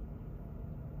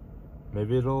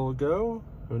 Maybe it'll go,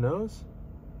 who knows?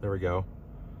 There we go.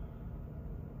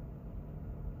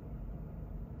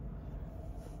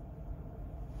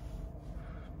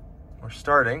 We're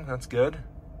starting, that's good.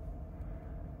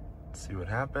 Let's see what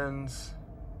happens.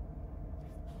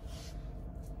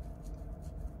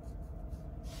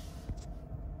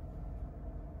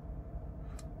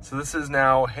 So this is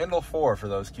now handle 4 for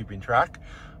those keeping track.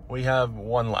 We have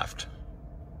 1 left.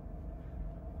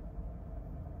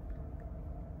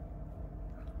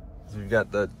 So we've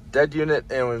got the dead unit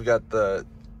and we've got the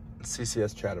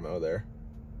CCS Chatamo there.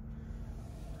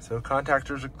 So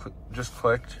contactors are just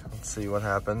clicked. Let's see what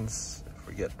happens if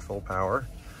we get full power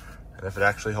and if it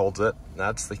actually holds it.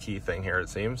 That's the key thing here, it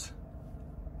seems.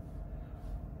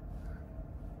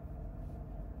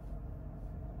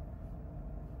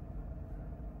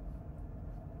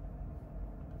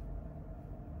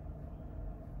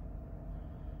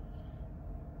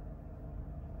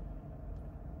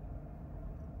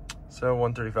 So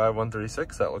 135,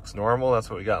 136, that looks normal. That's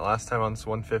what we got last time on this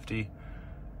 150.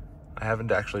 I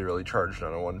haven't actually really charged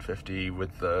on a 150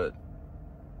 with the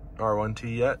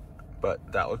R1T yet,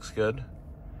 but that looks good.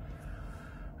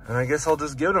 And I guess I'll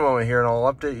just give it a moment here and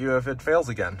I'll update you if it fails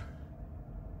again.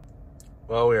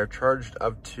 Well, we are charged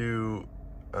up to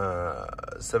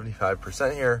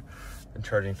 75% here and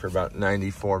charging for about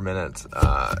 94 minutes.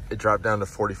 It dropped down to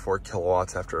 44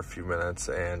 kilowatts after a few minutes,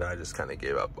 and I just kind of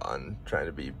gave up on trying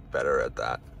to be better at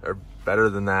that, or better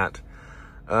than that.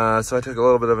 So I took a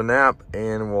little bit of a nap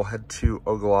and we'll head to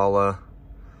Ogallala.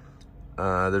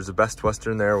 There's a Best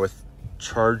Western there with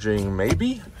charging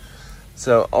maybe.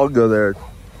 So I'll go there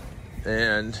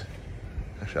and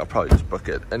actually I'll probably just book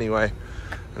it anyway.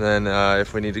 And then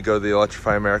if we need to go to the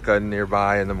Electrify America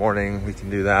nearby in the morning, we can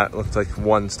do that. Looks like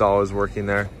 1 stall is working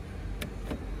there.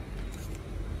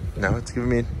 Now it's giving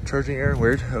me charging error,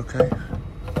 weird, okay.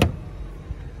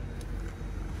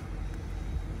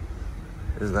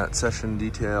 Here's that session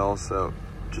detail, so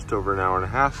just over an hour and a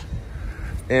half.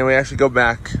 And we actually go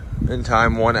back in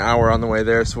time 1 hour on the way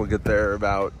there, so we'll get there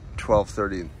about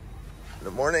 12:30 in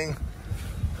the morning.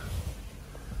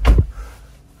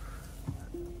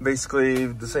 Basically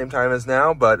the same time as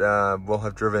now, but we'll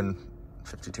have driven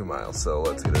 52 miles, so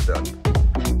let's get it done.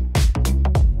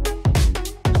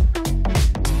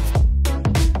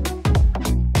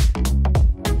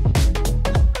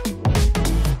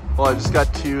 Well, I just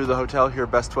got to the hotel here,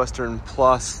 Best Western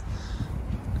Plus,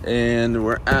 and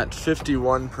we're at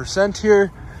 51%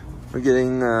 here. We're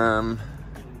getting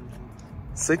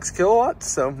 6 kilowatts,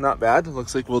 so not bad. It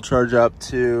looks like we'll charge up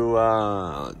to,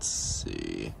 let's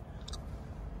see.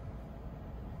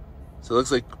 So it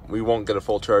looks like we won't get a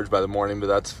full charge by the morning, but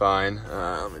that's fine.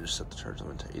 Let me just set the charge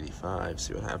limit to 85,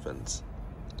 see what happens.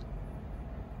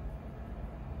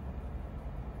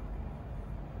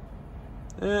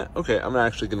 Okay, I'm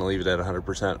actually gonna leave it at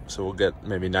 100%, so we'll get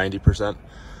maybe 90%.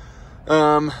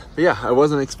 But yeah, I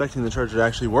wasn't expecting the charger to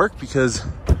actually work because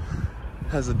it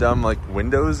has a dumb like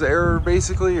Windows error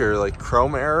basically, or like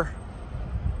Chrome error.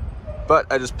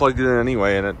 But I just plugged it in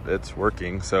anyway and it's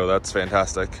working, so that's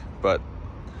fantastic. But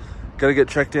gotta get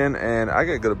checked in and I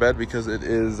gotta go to bed because it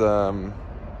is,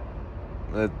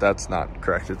 that's not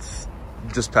correct. It's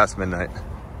just past midnight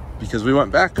because we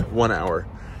went back 1 hour.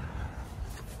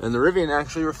 And the Rivian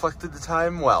actually reflected the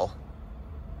time well.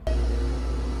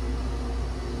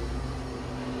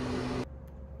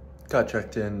 Got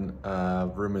checked in,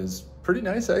 room is pretty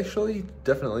nice actually.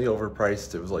 Definitely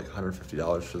overpriced, it was like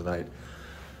 $150 for the night.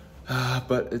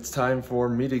 But it's time for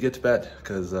me to get to bed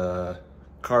because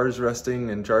car's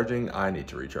resting and charging. I need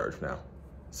to recharge now.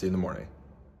 See you in the morning.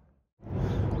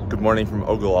 Good morning from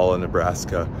Ogallala,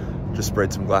 Nebraska. Just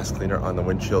sprayed some glass cleaner on the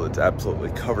windshield. It's absolutely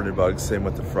covered in bugs, same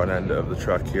with the front end of the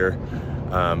truck here.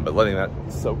 But letting that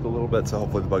soak a little bit, so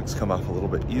hopefully the bugs come off a little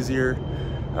bit easier.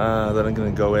 Then I'm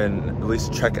gonna go in, at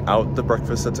least check out the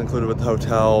breakfast that's included with the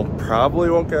hotel. Probably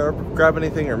won't grab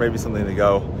anything, or maybe something to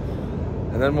go.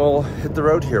 And then we'll hit the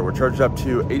road here. We're charged up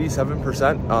to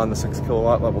 87% on the 6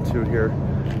 kilowatt level 2 here,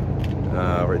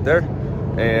 right there.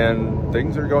 And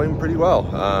things are going pretty well.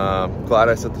 Glad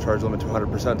I set the charge limit to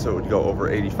 100% so it would go over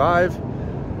 85.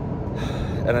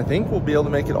 And I think we'll be able to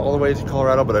make it all the way to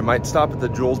Colorado, but I might stop at the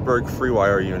Julesburg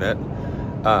FreeWire unit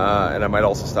And I might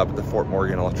also stop at the Fort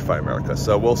Morgan Electrify America.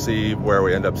 So we'll see where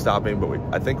we end up stopping,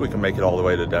 but I think we can make it all the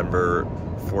way to Denver,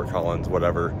 Fort Collins,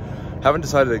 whatever. Haven't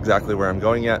decided exactly where I'm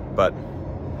going yet, but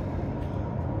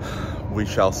we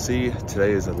shall see.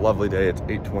 Today is a lovely day. It's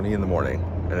 8:20 in the morning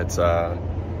and it's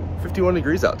 51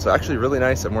 degrees out. So actually really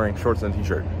nice. I'm wearing shorts and a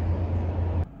t-shirt.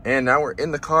 And now we're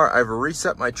in the car. I've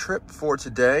reset my trip for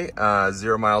today,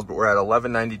 0 miles, but we're at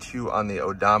 1192 on the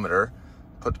odometer.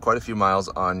 Put quite a few miles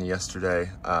on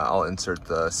yesterday. I'll insert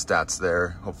the stats there,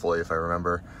 hopefully, if I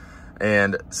remember.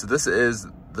 And so this is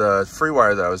the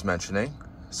FreeWire that I was mentioning.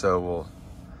 So we'll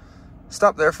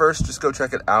stop there first, just go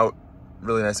check it out.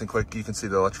 Really nice and quick. You can see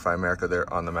the Electrify America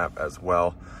there on the map as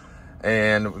well.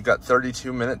 And we've got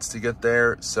 32 minutes to get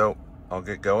there, so I'll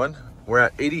get going. We're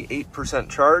at 88%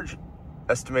 charge,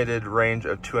 estimated range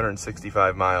of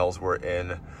 265 miles. We're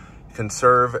in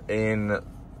conserve in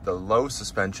the low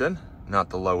suspension, not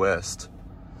the lowest.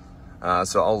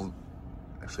 So I'll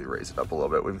actually raise it up a little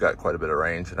bit. We've got quite a bit of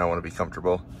range and I want to be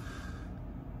comfortable.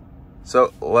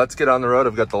 So let's get on the road.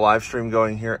 I've got the live stream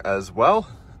going here as well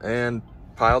and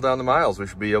pile down the miles. We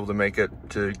should be able to make it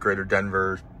to greater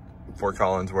Denver, Fort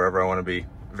Collins, wherever I want to be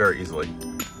very easily.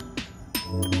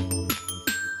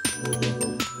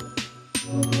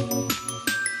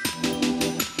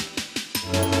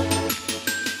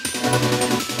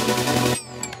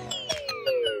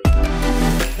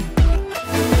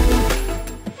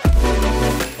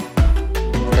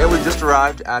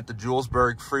 Arrived at the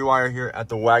Julesburg FreeWire here at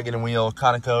the Wagon and Wheel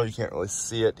Conoco. You can't really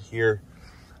see it here.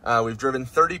 We've driven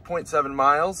 30.7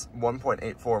 miles,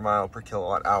 1.84 mile per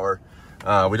kilowatt hour.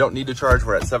 We don't need to charge.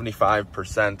 We're at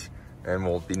 75%, and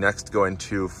we'll be next going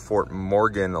to Fort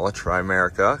Morgan Electrify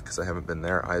America because I haven't been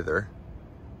there either.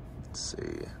 Let's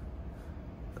see.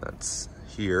 That's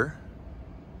here.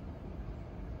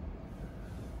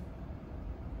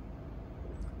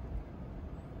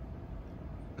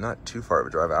 Not too far of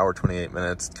a drive, hour 28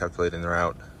 minutes, calculating the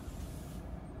route.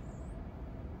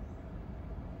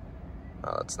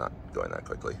 Oh, that's not going that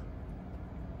quickly.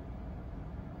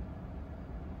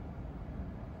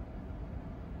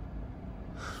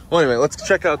 Well, anyway, let's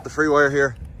check out the FreeWire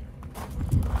here.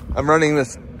 I'm running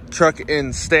this truck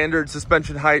in standard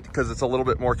suspension height because it's a little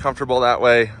bit more comfortable that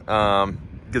way.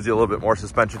 Gives you a little bit more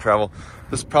suspension travel.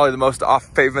 This is probably the most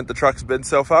off pavement the truck's been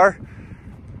so far.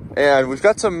 And we've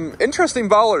got some interesting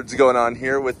bollards going on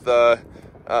here with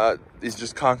these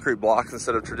just concrete blocks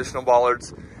instead of traditional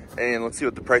bollards. And let's see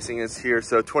what the pricing is here.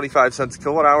 So 25 cents a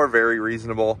kilowatt hour, very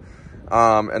reasonable.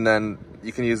 And then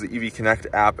you can use the EV Connect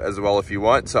app as well if you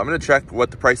want. So I'm gonna check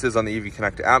what the price is on the EV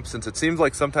Connect app since it seems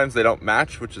like sometimes they don't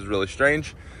match, which is really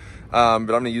strange. But I'm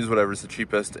gonna use whatever's the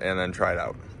cheapest and then try it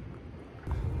out.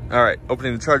 All right,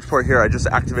 opening the charge port here. I just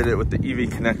activated it with the EV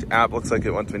Connect app. Looks like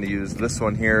it wants me to use this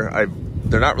one here.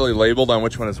 They're not really labeled on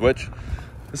which one is which.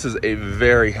 This is a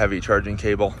very heavy charging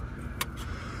cable.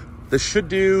 This should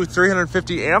do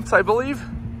 350 amps, I believe.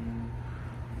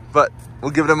 But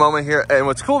we'll give it a moment here. And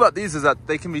what's cool about these is that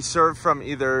they can be served from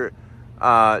either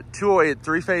 208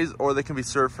 three-phase or they can be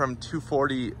served from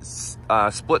 240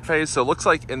 split phase. So it looks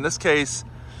like in this case,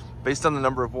 based on the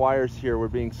number of wires here, we're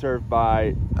being served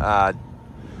by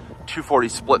 240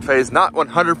 split phase. Not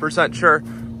 100% sure,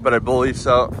 but I believe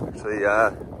so. Actually,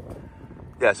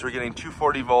 yeah, so we're getting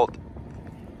 240 volt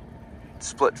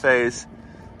split phase.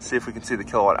 Let's see if we can see the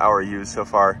kilowatt hour used so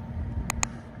far.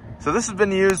 So this has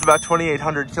been used about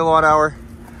 2,800 kilowatt hour.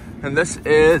 And this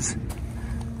is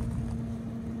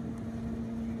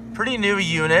pretty new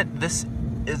unit. This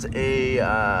is a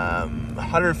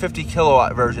 150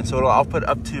 kilowatt version. So it'll output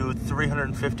up to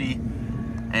 350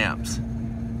 amps.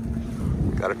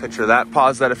 Got a picture of that.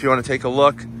 Pause that if you want to take a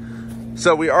look.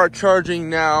 So we are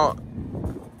charging now.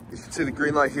 You can see the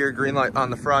green light here, green light on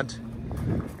the front.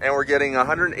 And we're getting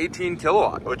 118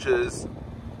 kilowatt, which is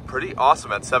pretty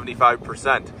awesome at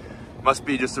 75%. Must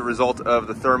be just a result of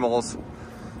the thermals.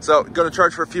 So going to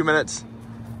charge for a few minutes.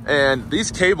 And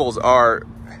these cables are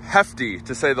hefty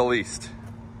to say the least.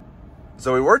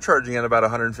 So we were charging at about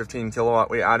 115 kilowatt.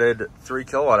 We added 3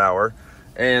 kilowatt hour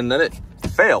and then it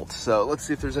failed. So let's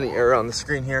see if there's any error on the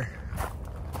screen here.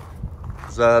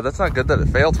 That's not good that it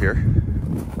failed here.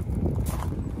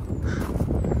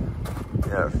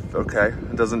 Yeah, okay.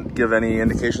 It doesn't give any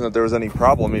indication that there was any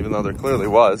problem, even though there clearly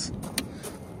was.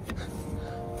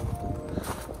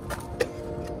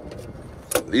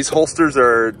 These holsters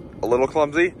are a little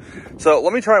clumsy. So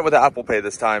let me try it with Apple Pay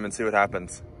this time and see what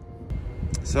happens.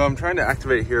 So I'm trying to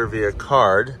activate here via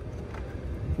card.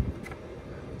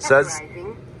 It says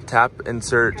tap,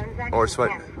 insert, or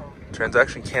swipe.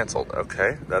 Transaction canceled.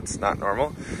 Okay, that's not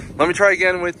normal. Let me try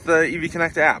again with the EV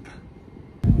Connect app.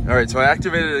 All right, so I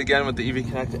activated it again with the EV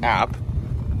Connect app.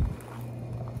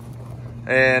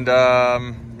 And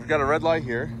we've got a red light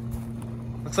here.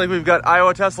 Looks like we've got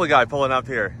Iowa Tesla guy pulling up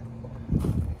here.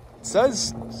 It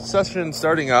says session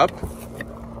starting up.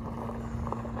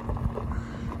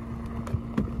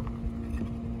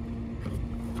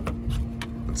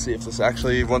 Let's see if this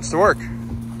actually wants to work.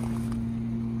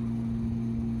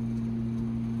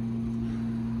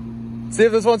 See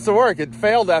if this wants to work. It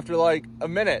failed after like a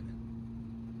minute.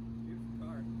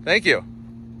 Thank you.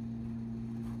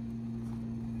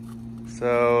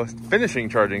 So, finishing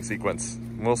charging sequence.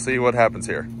 We'll see what happens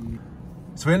here.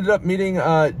 So we ended up meeting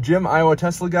Jim, Iowa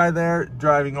Tesla guy there,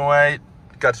 driving away.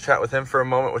 Got to chat with him for a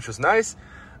moment, which was nice.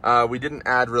 We didn't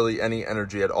add really any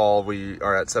energy at all. We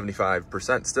are at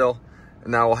 75% still.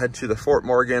 And now we'll head to the Fort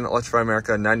Morgan, Electrify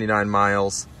America, 99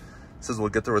 miles. It says we'll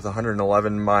get there with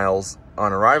 111 miles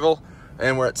on arrival.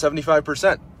 And we're at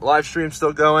 75%. Live stream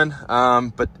still going.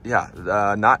 But yeah,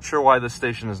 not sure why this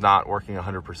station is not working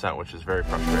 100%, which is very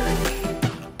frustrating.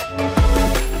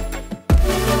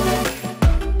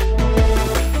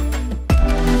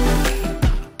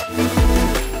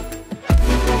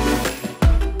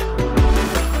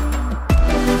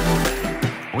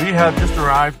 We have just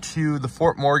arrived to the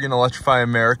Fort Morgan Electrify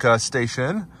America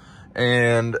station,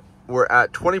 and we're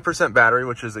at 20% battery,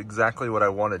 which is exactly what I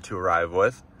wanted to arrive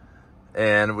with.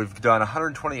 And we've done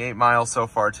 128 miles so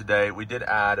far today. We did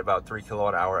add about 3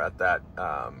 kilowatt hour at that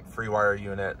free wire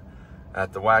unit.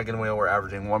 At the wagon wheel, we're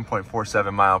averaging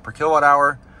 1.47 mile per kilowatt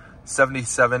hour,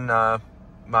 77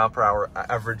 mile per hour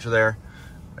average there,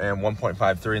 and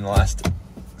 1.53 in the last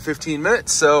 15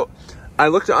 minutes. So I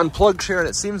looked to unplug share, and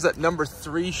it seems that number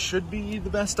 3 should be the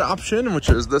best option, which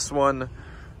is this one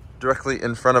directly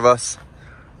in front of us.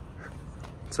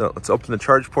 So let's open the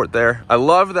charge port there. I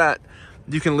love that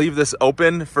you can leave this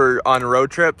open for on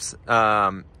road trips,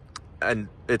 and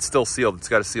it's still sealed. It's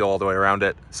got a seal all the way around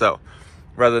it. So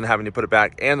rather than having to put it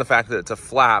back, and the fact that it's a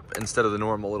flap instead of the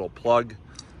normal little plug.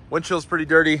 Windshield's pretty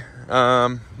dirty.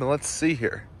 But let's see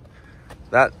here.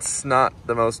 That's not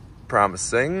the most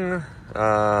promising.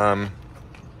 But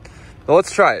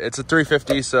let's try it. It's a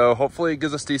 350, so hopefully it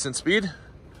gives us decent speed.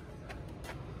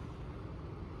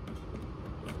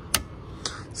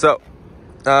 So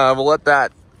we'll let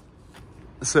that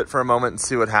sit for a moment and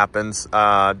see what happens.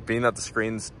 Being that the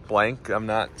screen's blank, I'm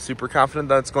not super confident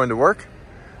that it's going to work.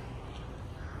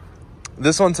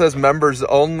 This one says members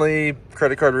only,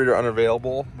 credit card reader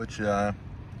unavailable, which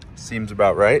seems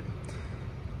about right.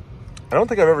 I don't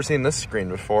think I've ever seen this screen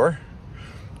before.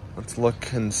 Let's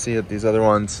look and see at these other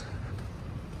ones.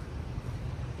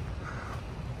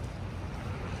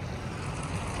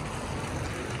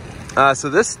 So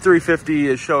this 350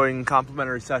 is showing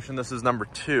complimentary session. This is number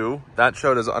 2. That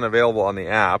showed as unavailable on the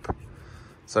app.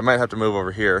 So I might have to move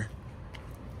over here.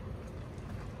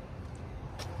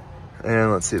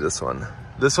 And let's see this one.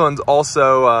 This one's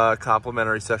also a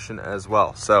complimentary session as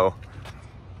well. So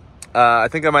I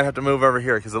think I might have to move over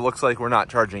here because it looks like we're not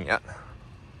charging yet.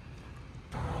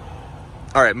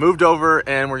 All right, moved over,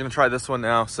 and we're gonna try this one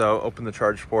now. So open the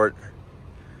charge port.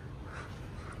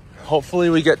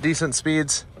 Hopefully we get decent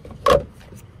speeds.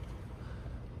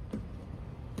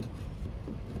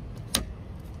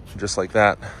 Just like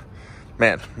that.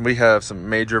 Man, we have some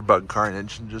major bug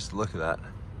carnage. Just look at that.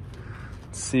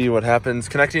 Let's see what happens.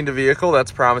 Connecting to vehicle,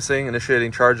 that's promising.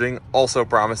 Initiating charging, also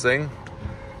promising.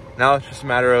 Now it's just a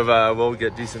matter of will we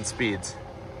get decent speeds.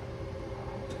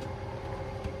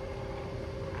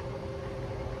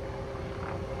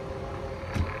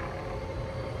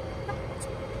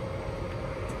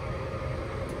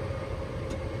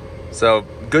 So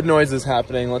good noise is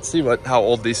happening. Let's see how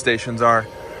old these stations are.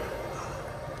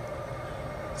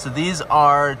 So these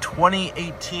are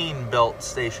 2018 built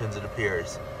stations, it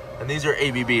appears. And these are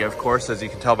ABB, of course, as you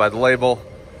can tell by the label.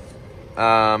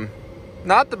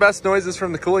 Not the best noises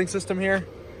from the cooling system here.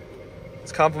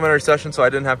 It's complimentary session, so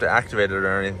I didn't have to activate it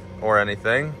or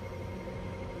anything.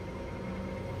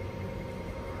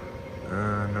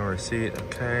 No receipt,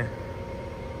 okay.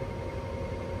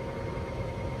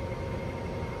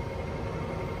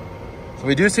 So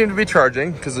we do seem to be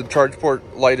charging because the charge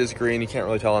port light is green. You can't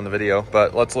really tell on the video,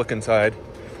 but let's look inside.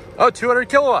 Oh, 200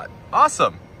 kilowatt.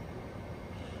 Awesome.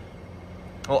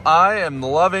 Well, I am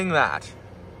loving that.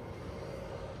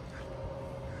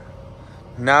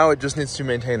 Now it just needs to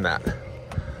maintain that.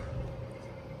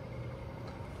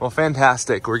 Well,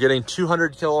 fantastic. We're getting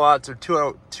 200 kilowatts or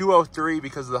 203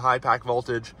 because of the high pack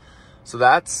voltage. So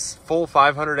that's full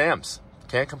 500 amps.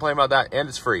 Can't complain about that, and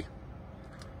it's free.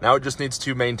 Now it just needs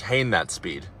to maintain that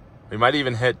speed. We might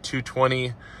even hit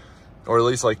 220 or at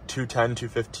least like 210,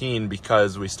 215,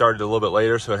 because we started a little bit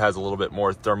later, so it has a little bit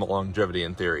more thermal longevity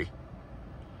in theory.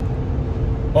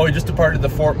 Well, we just departed the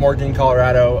Fort Morgan,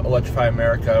 Colorado Electrify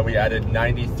America. We added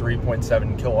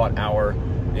 93.7 kilowatt hour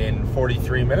in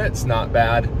 43 minutes, not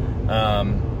bad.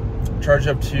 Charged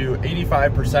up to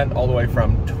 85% all the way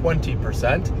from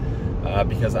 20%,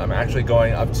 because I'm actually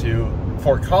going up to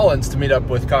Fort Collins to meet up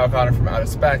with Kyle Connor from Out of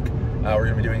Spec. We're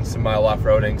gonna be doing some mile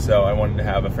off-roading, so I wanted to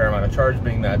have a fair amount of charge,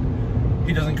 being that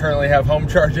he doesn't currently have home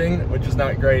charging, which is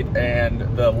not great,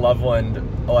 and the Loveland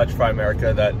Electrify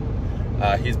America that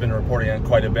he's been reporting on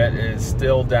quite a bit is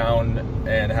still down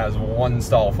and has one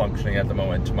stall functioning at the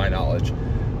moment, to my knowledge.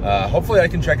 Hopefully I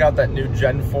can check out that new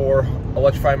Gen 4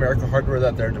 Electrify America hardware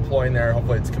that they're deploying there.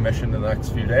 Hopefully it's commissioned in the next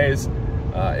few days.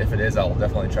 If it is, I'll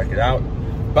definitely check it out.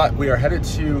 But we are headed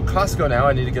to Costco now.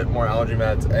 I need to get more allergy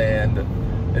meds,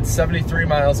 and it's 73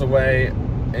 miles away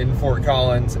in Fort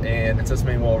Collins, and it's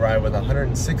estimating we'll arrive with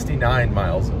 169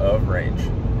 miles of range.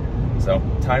 So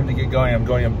time to get going. I'm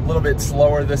going a little bit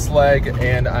slower this leg,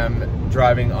 and I'm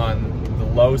driving on the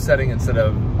low setting instead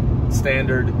of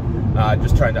standard,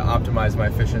 just trying to optimize my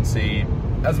efficiency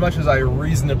as much as I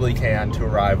reasonably can to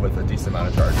arrive with a decent amount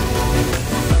of charge.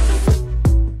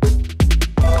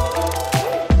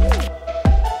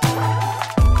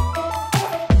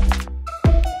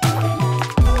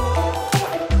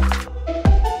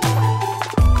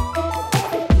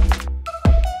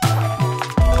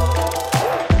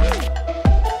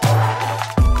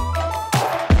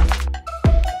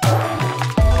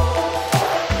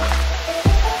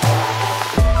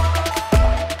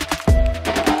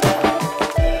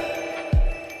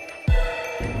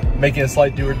 Making a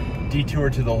slight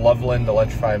detour to the Loveland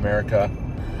Electrify America.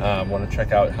 Want to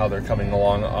check out how they're coming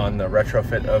along on the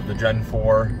retrofit of the Gen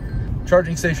 4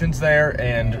 charging stations there,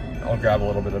 and I'll grab a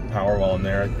little bit of power while I'm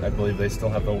there. I believe they still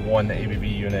have the one ABB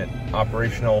unit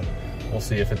operational. We'll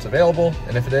see if it's available,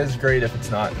 and if it is, great. If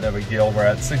it's not, no big deal. We're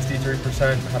at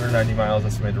 63%, 190 miles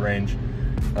estimated range.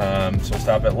 So we'll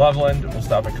stop at Loveland, we'll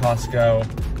stop at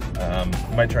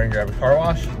Costco, might try and grab a car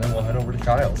wash, and then we'll head over to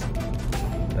Kyle's.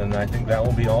 And I think that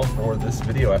will be all for this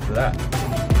video after that.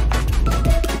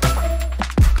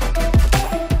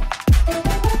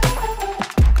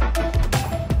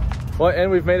 Well, and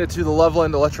we've made it to the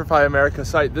Loveland Electrify America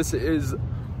site. This is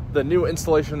the new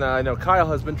installation that I know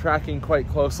Kyle has been tracking quite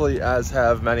closely, as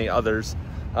have many others,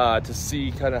 to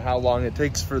see kind of how long it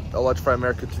takes for Electrify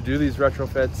America to do these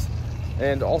retrofits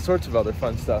and all sorts of other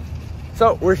fun stuff.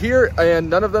 So we're here, and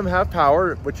none of them have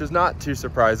power, which is not too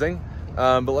surprising.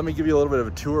 But let me give you a little bit of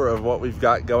a tour of what we've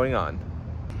got going on.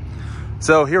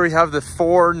 So here we have the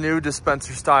 4 new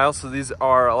dispenser styles. So these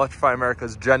are Electrify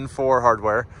America's Gen 4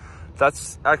 hardware.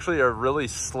 That's actually a really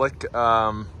slick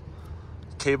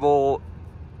cable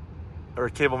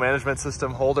management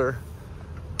system holder.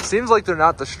 Seems like they're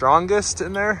not the strongest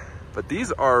in there, but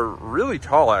these are really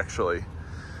tall actually.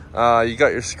 You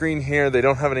got your screen here. They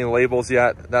don't have any labels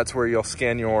yet. That's where you'll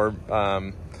scan your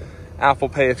Apple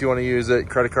Pay if you want to use it,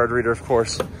 credit card reader, of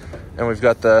course. And we've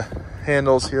got the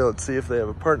handles here. Let's see if they have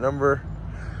a part number.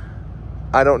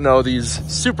 I don't know these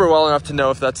super well enough to know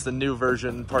if that's the new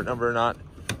version part number or not.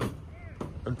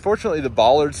 Unfortunately, the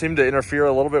bollards seem to interfere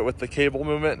a little bit with the cable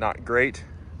movement. Not great.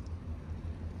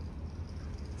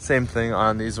 Same thing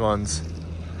on these ones.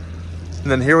 And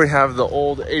then here we have the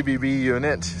old ABB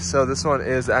unit. So this one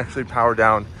is actually powered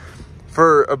down.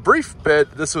 For a brief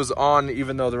bit, this was on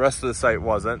even though the rest of the site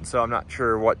wasn't, so I'm not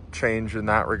sure what changed in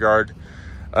that regard.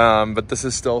 But this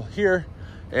is still here,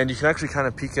 and you can actually kind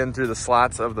of peek in through the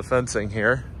slats of the fencing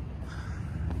here.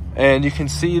 And you can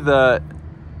see the,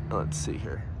 let's see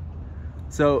here.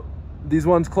 So these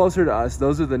ones closer to us,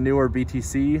 those are the newer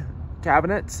BTC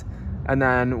cabinets. And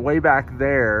then way back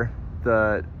there,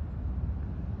 the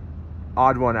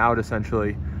odd one out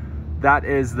essentially, that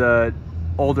is the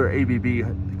older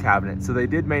ABB cabinet. So they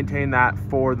did maintain that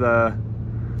for the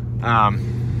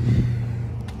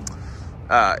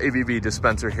ABB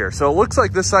dispenser here. So it looks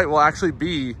like this site will actually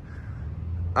be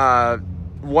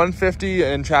 150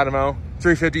 in CHAdeMO,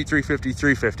 350, 350,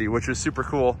 350, which is super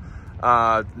cool.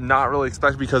 Not really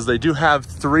expected, because they do have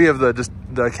 3 of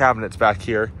the cabinets back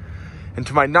here. And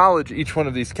to my knowledge, each one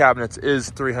of these cabinets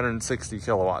is 360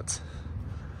 kilowatts.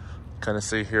 Kind of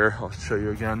see here, I'll show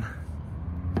you again.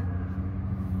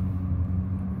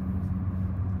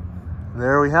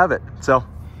 There we have it. So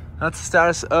that's the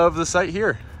status of the site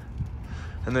here.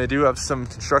 And they do have some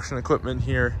construction equipment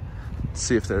here. Let's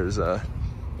see if there's a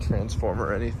transformer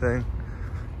or anything.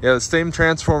 Yeah, the same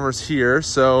transformers here.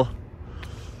 So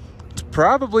it's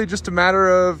probably just a matter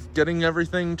of getting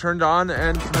everything turned on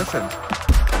and commissioned.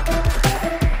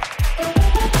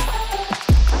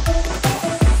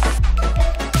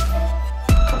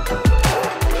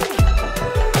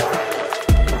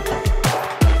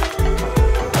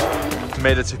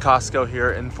 made it to Costco here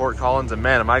in Fort Collins, and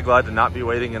man, am I glad to not be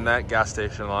waiting in that gas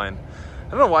station line. I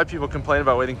don't know why people complain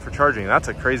about waiting for charging. That's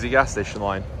a crazy gas station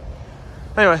line.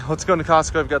 Anyway, let's go into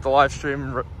Costco. I've got the live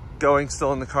stream going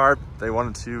still in the car. They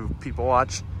wanted to people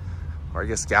watch, or I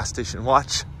guess gas station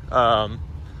watch. And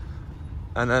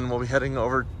then we'll be heading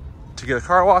over to get a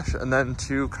car wash and then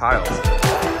to Kyle's.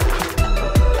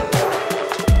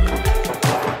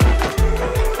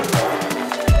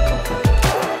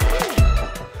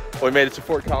 We made it to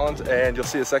Fort Collins, and you'll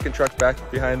see a second truck back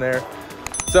behind there.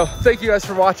 So thank you guys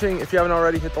for watching. If you haven't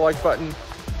already, hit the like button,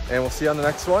 and we'll see you on the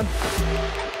next one.